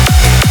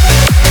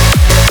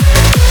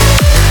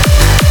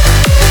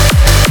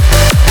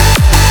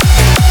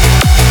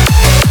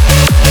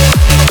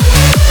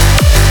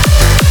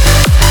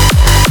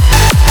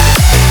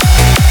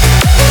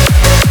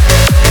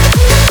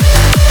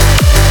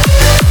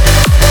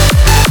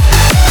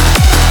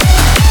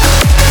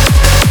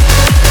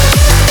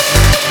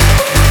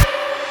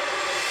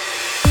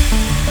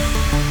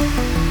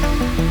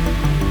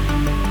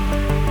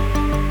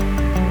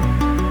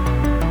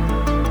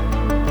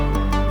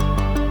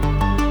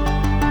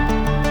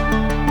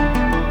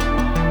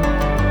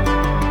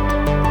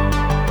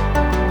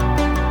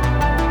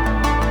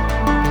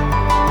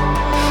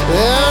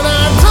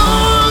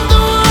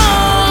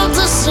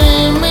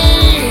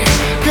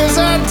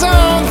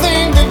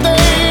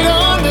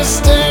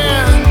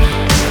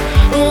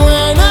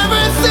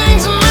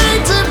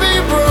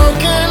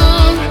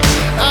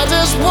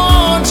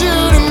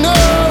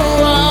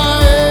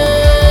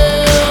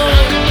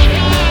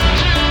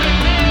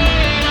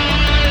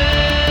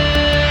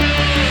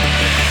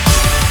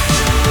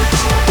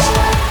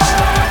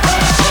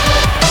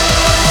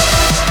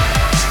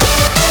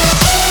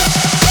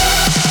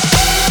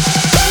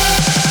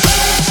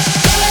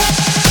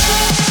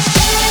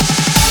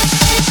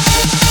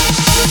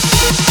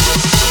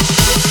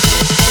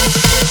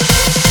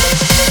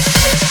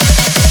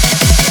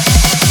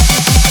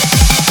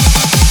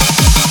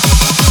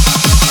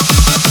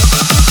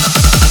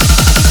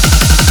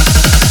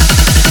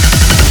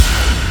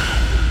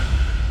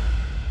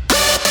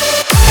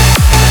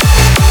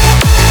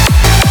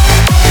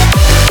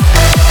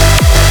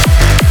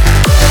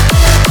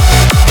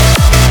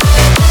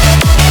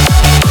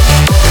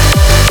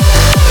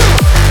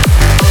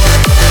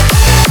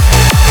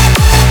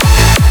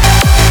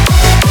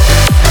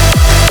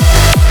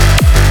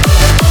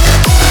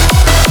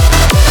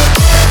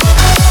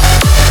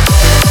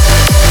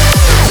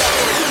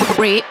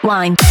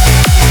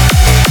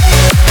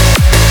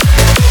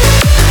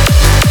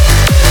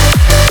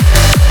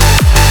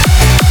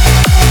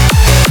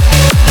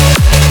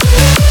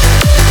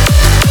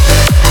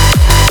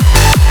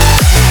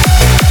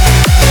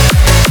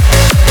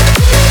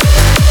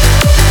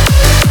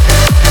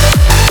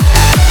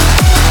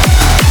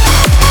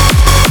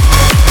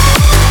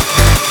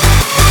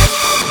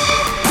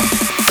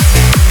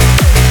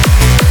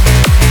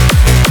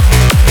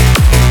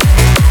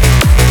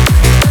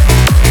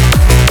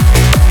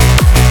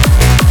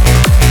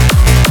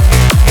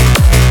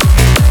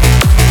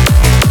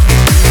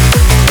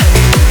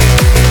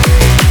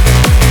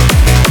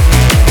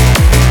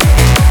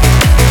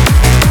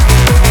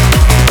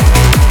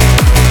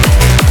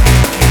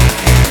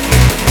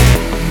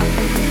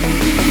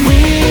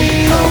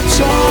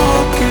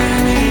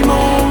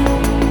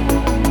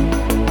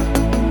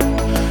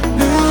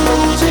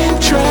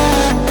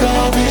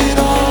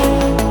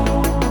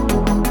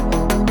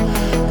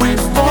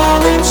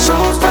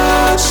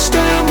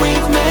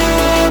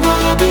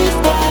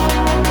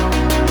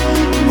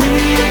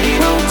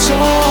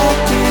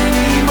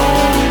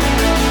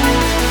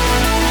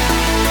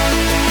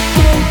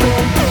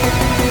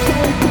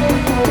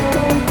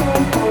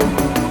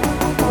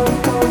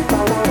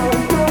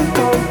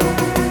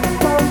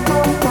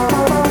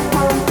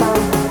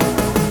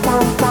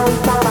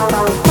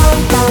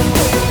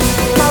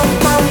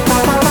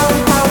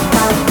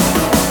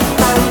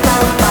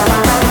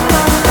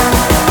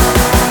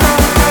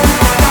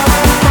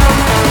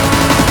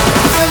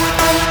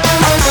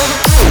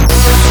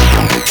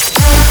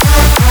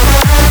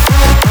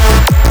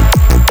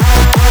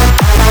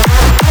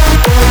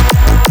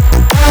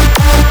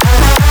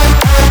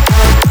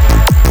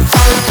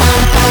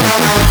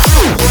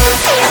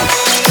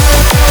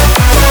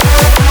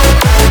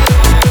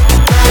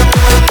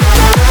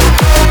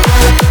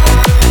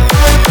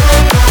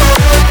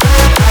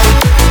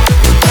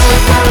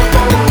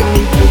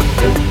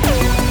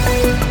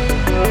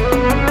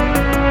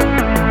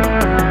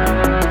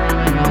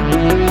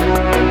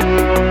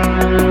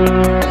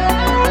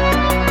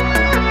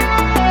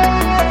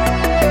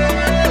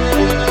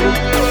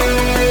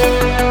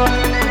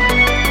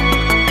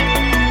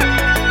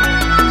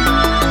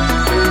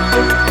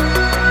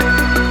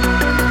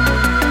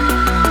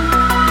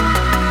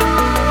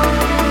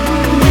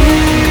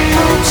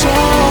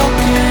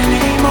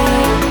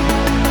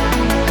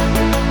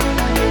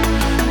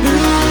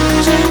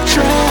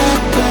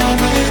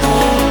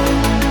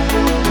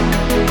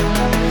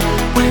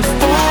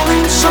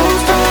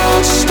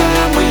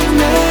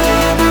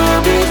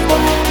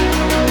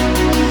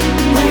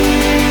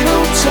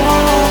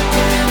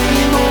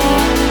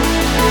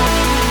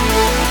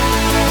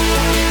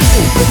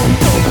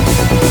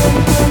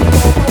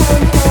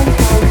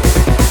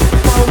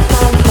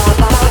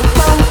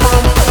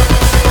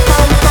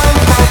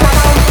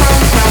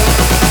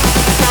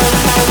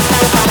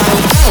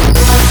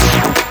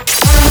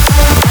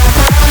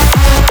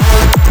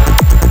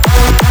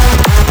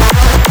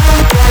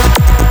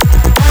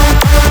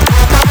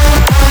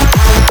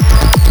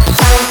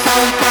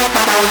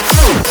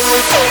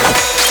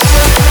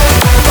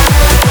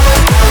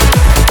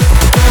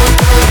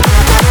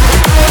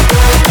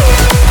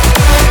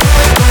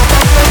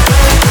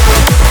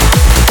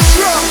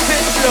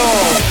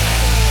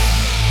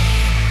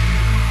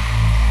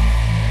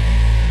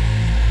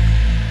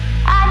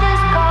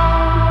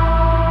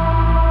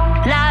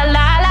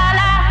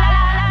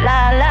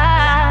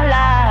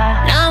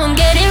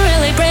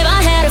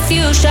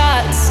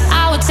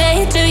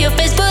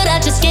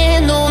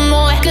 scared no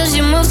more. Cause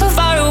you move so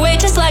far away,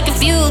 just like a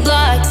few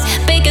blocks.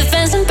 Picket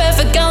fence and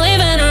perfect, I'll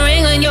leaving a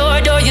ring on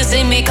your door. You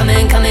see me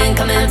coming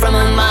from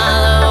a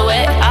mile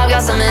away. I've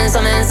got something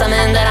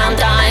that I'm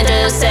trying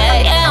to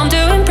say. Yeah, I'm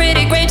doing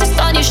pretty great, just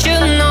thought you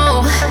should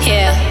know.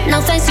 Yeah,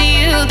 no thanks to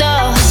you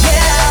though.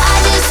 Yeah, I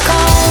just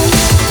called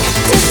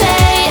to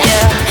say,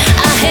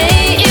 yeah, I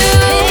hate you.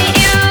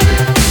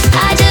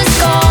 I just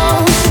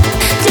called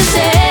to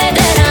say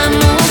that I'm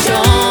moved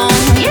on.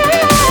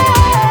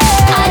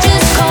 Yeah, I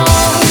just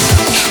called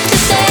to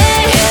say,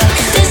 yeah,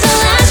 this is the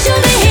last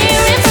you'll be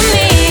hearing from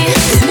me.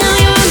 'Cause now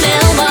you're a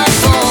mailbox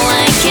full,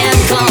 I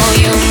can't call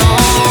you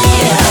more.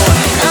 Yeah,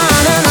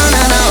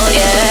 no,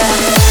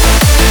 yeah.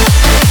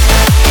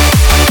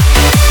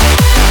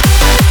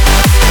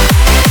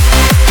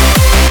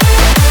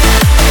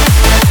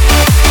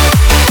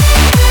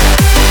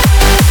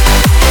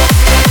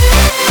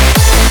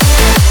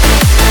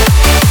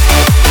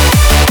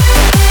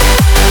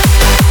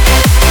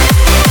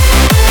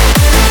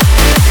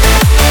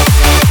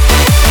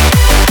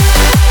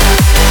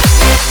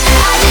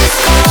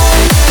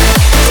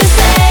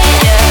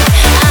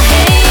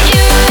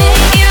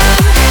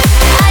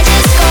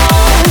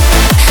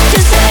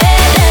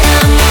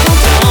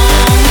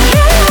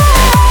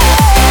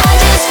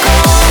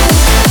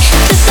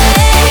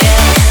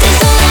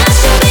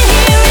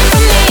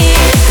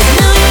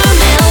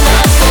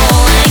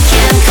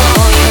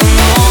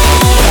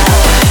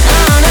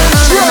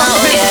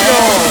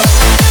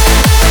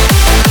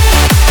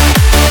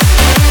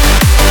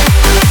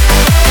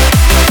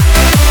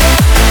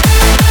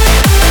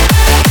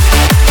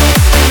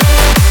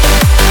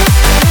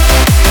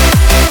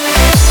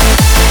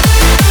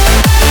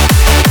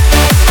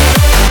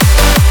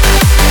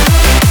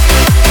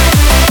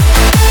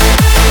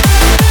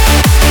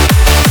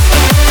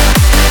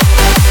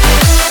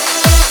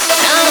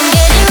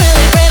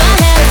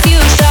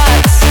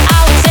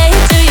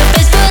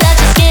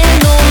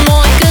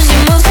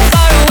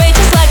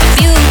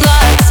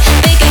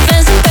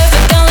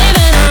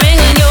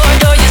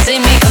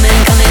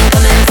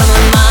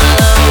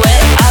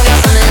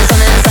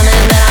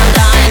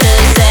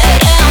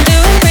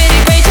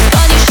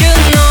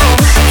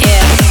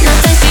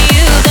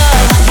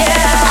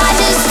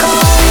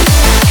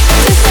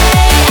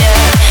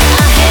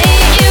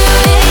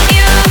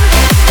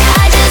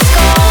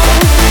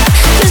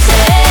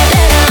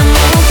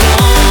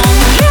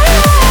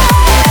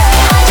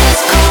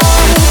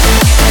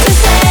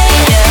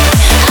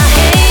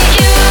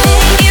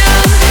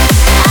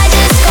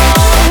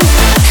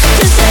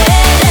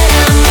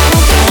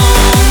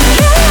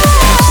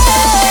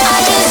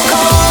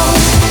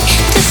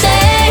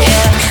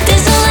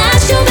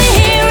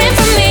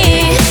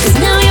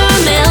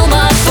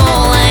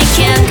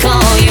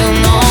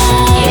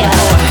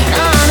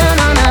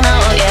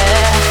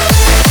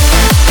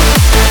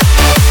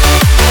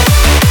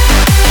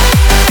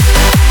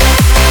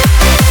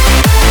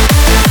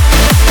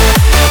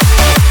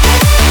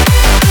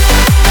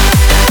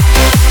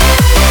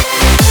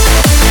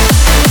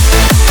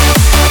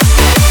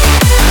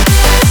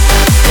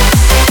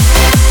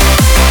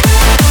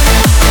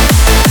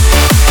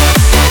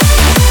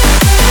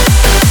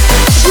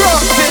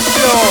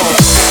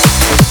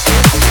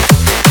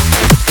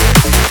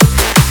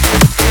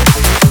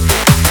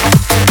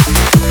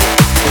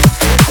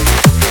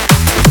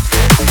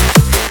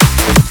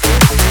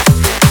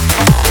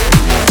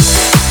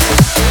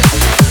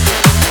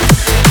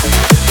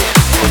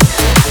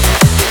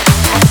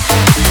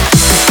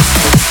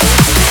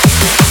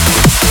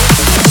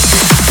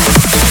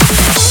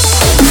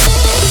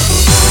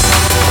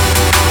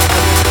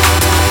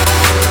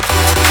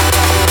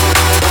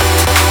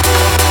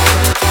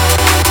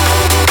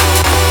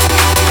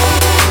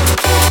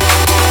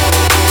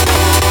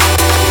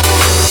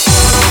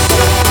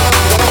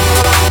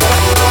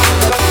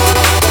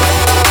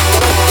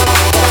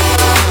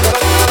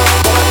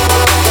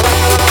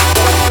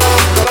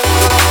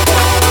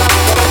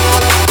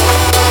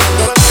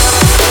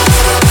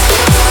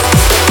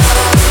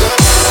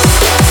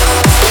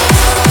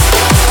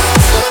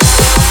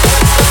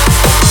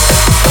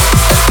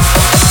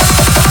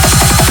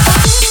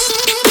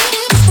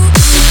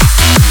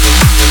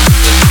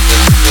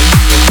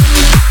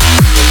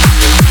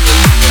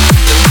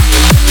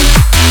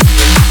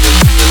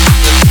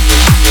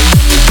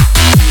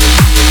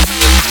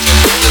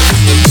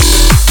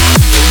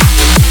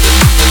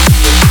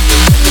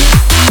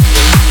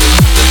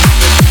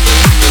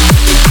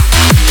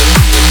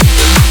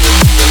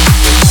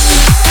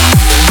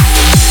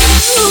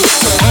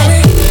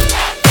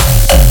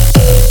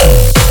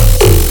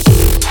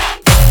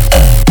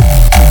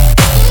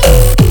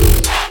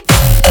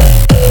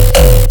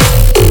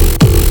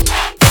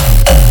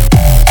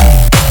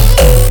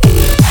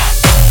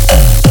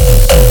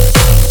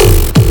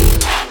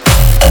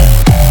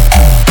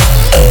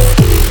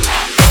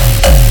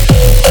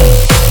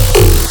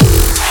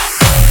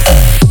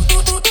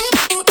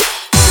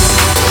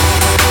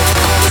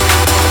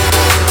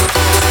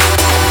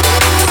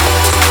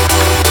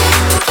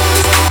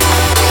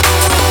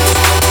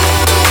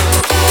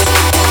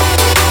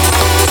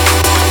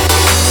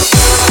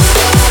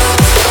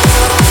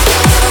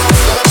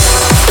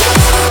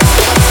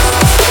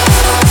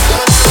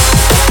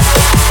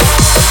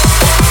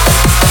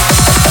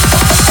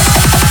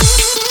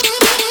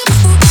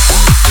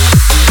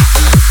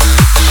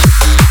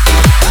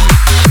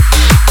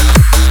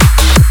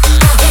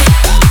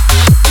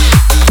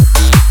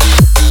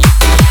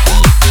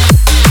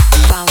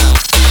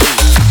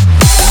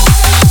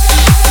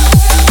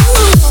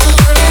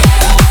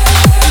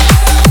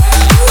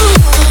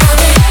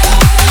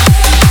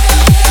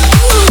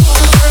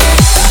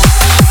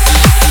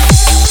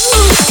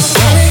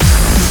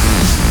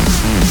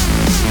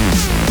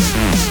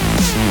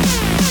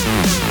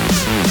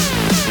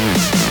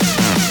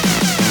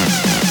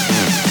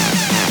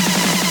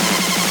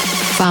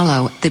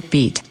 the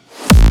beat.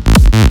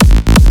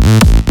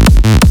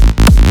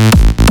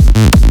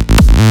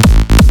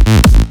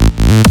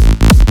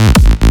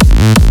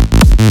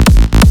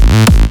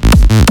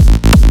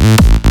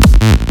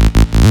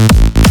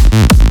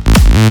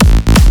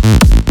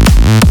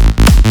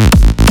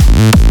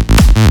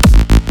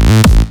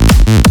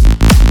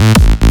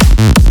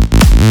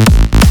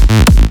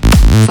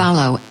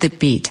 Follow the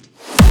beat.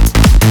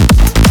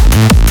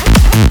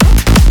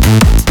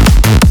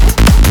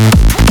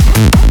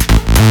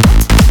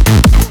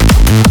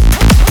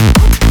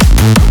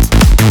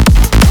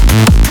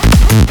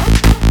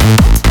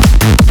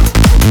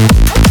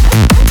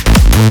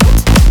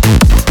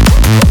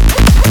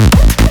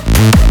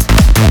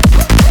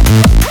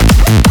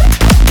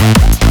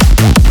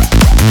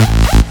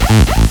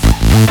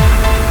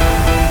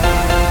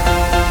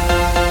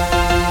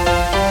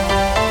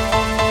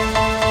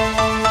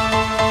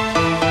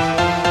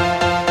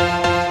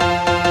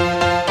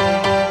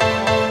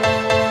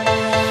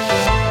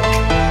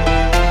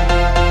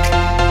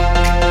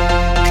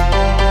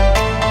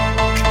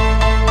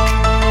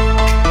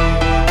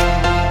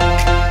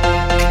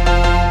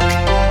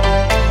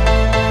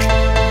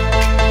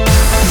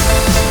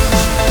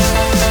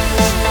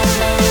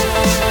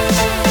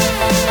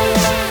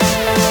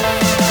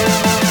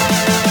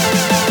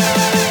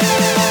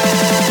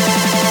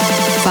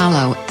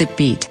 Follow the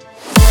beat.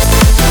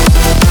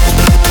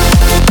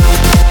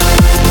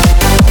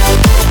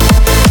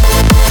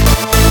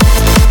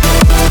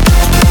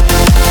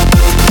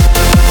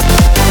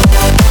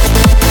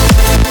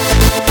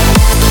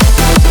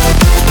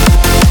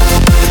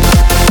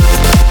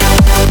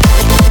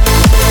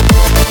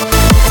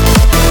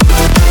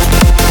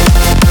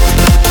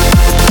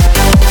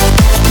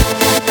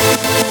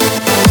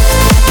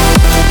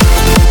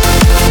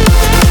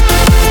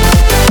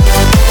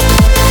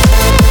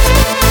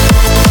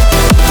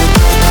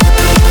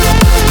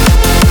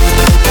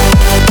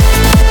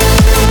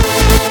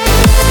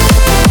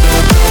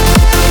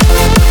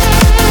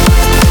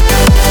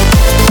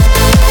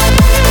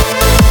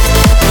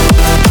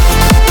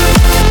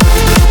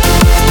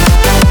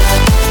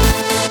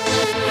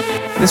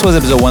 This was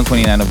episode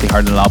 129 of the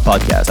Hard and Loud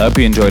podcast. I hope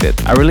you enjoyed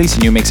it. I release a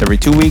new mix every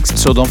 2 weeks,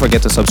 so don't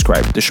forget to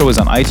subscribe. The show is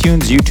on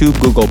iTunes, YouTube,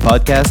 Google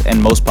Podcasts,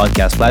 and most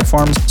podcast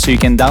platforms, so you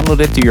can download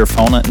it to your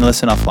phone and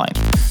listen offline.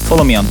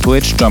 Follow me on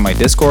Twitch, join my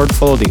Discord,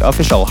 follow the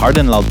official Hard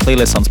and Loud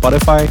playlist on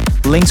Spotify.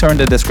 Links are in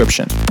the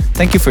description.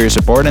 Thank you for your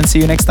support and see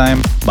you next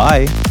time.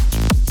 Bye!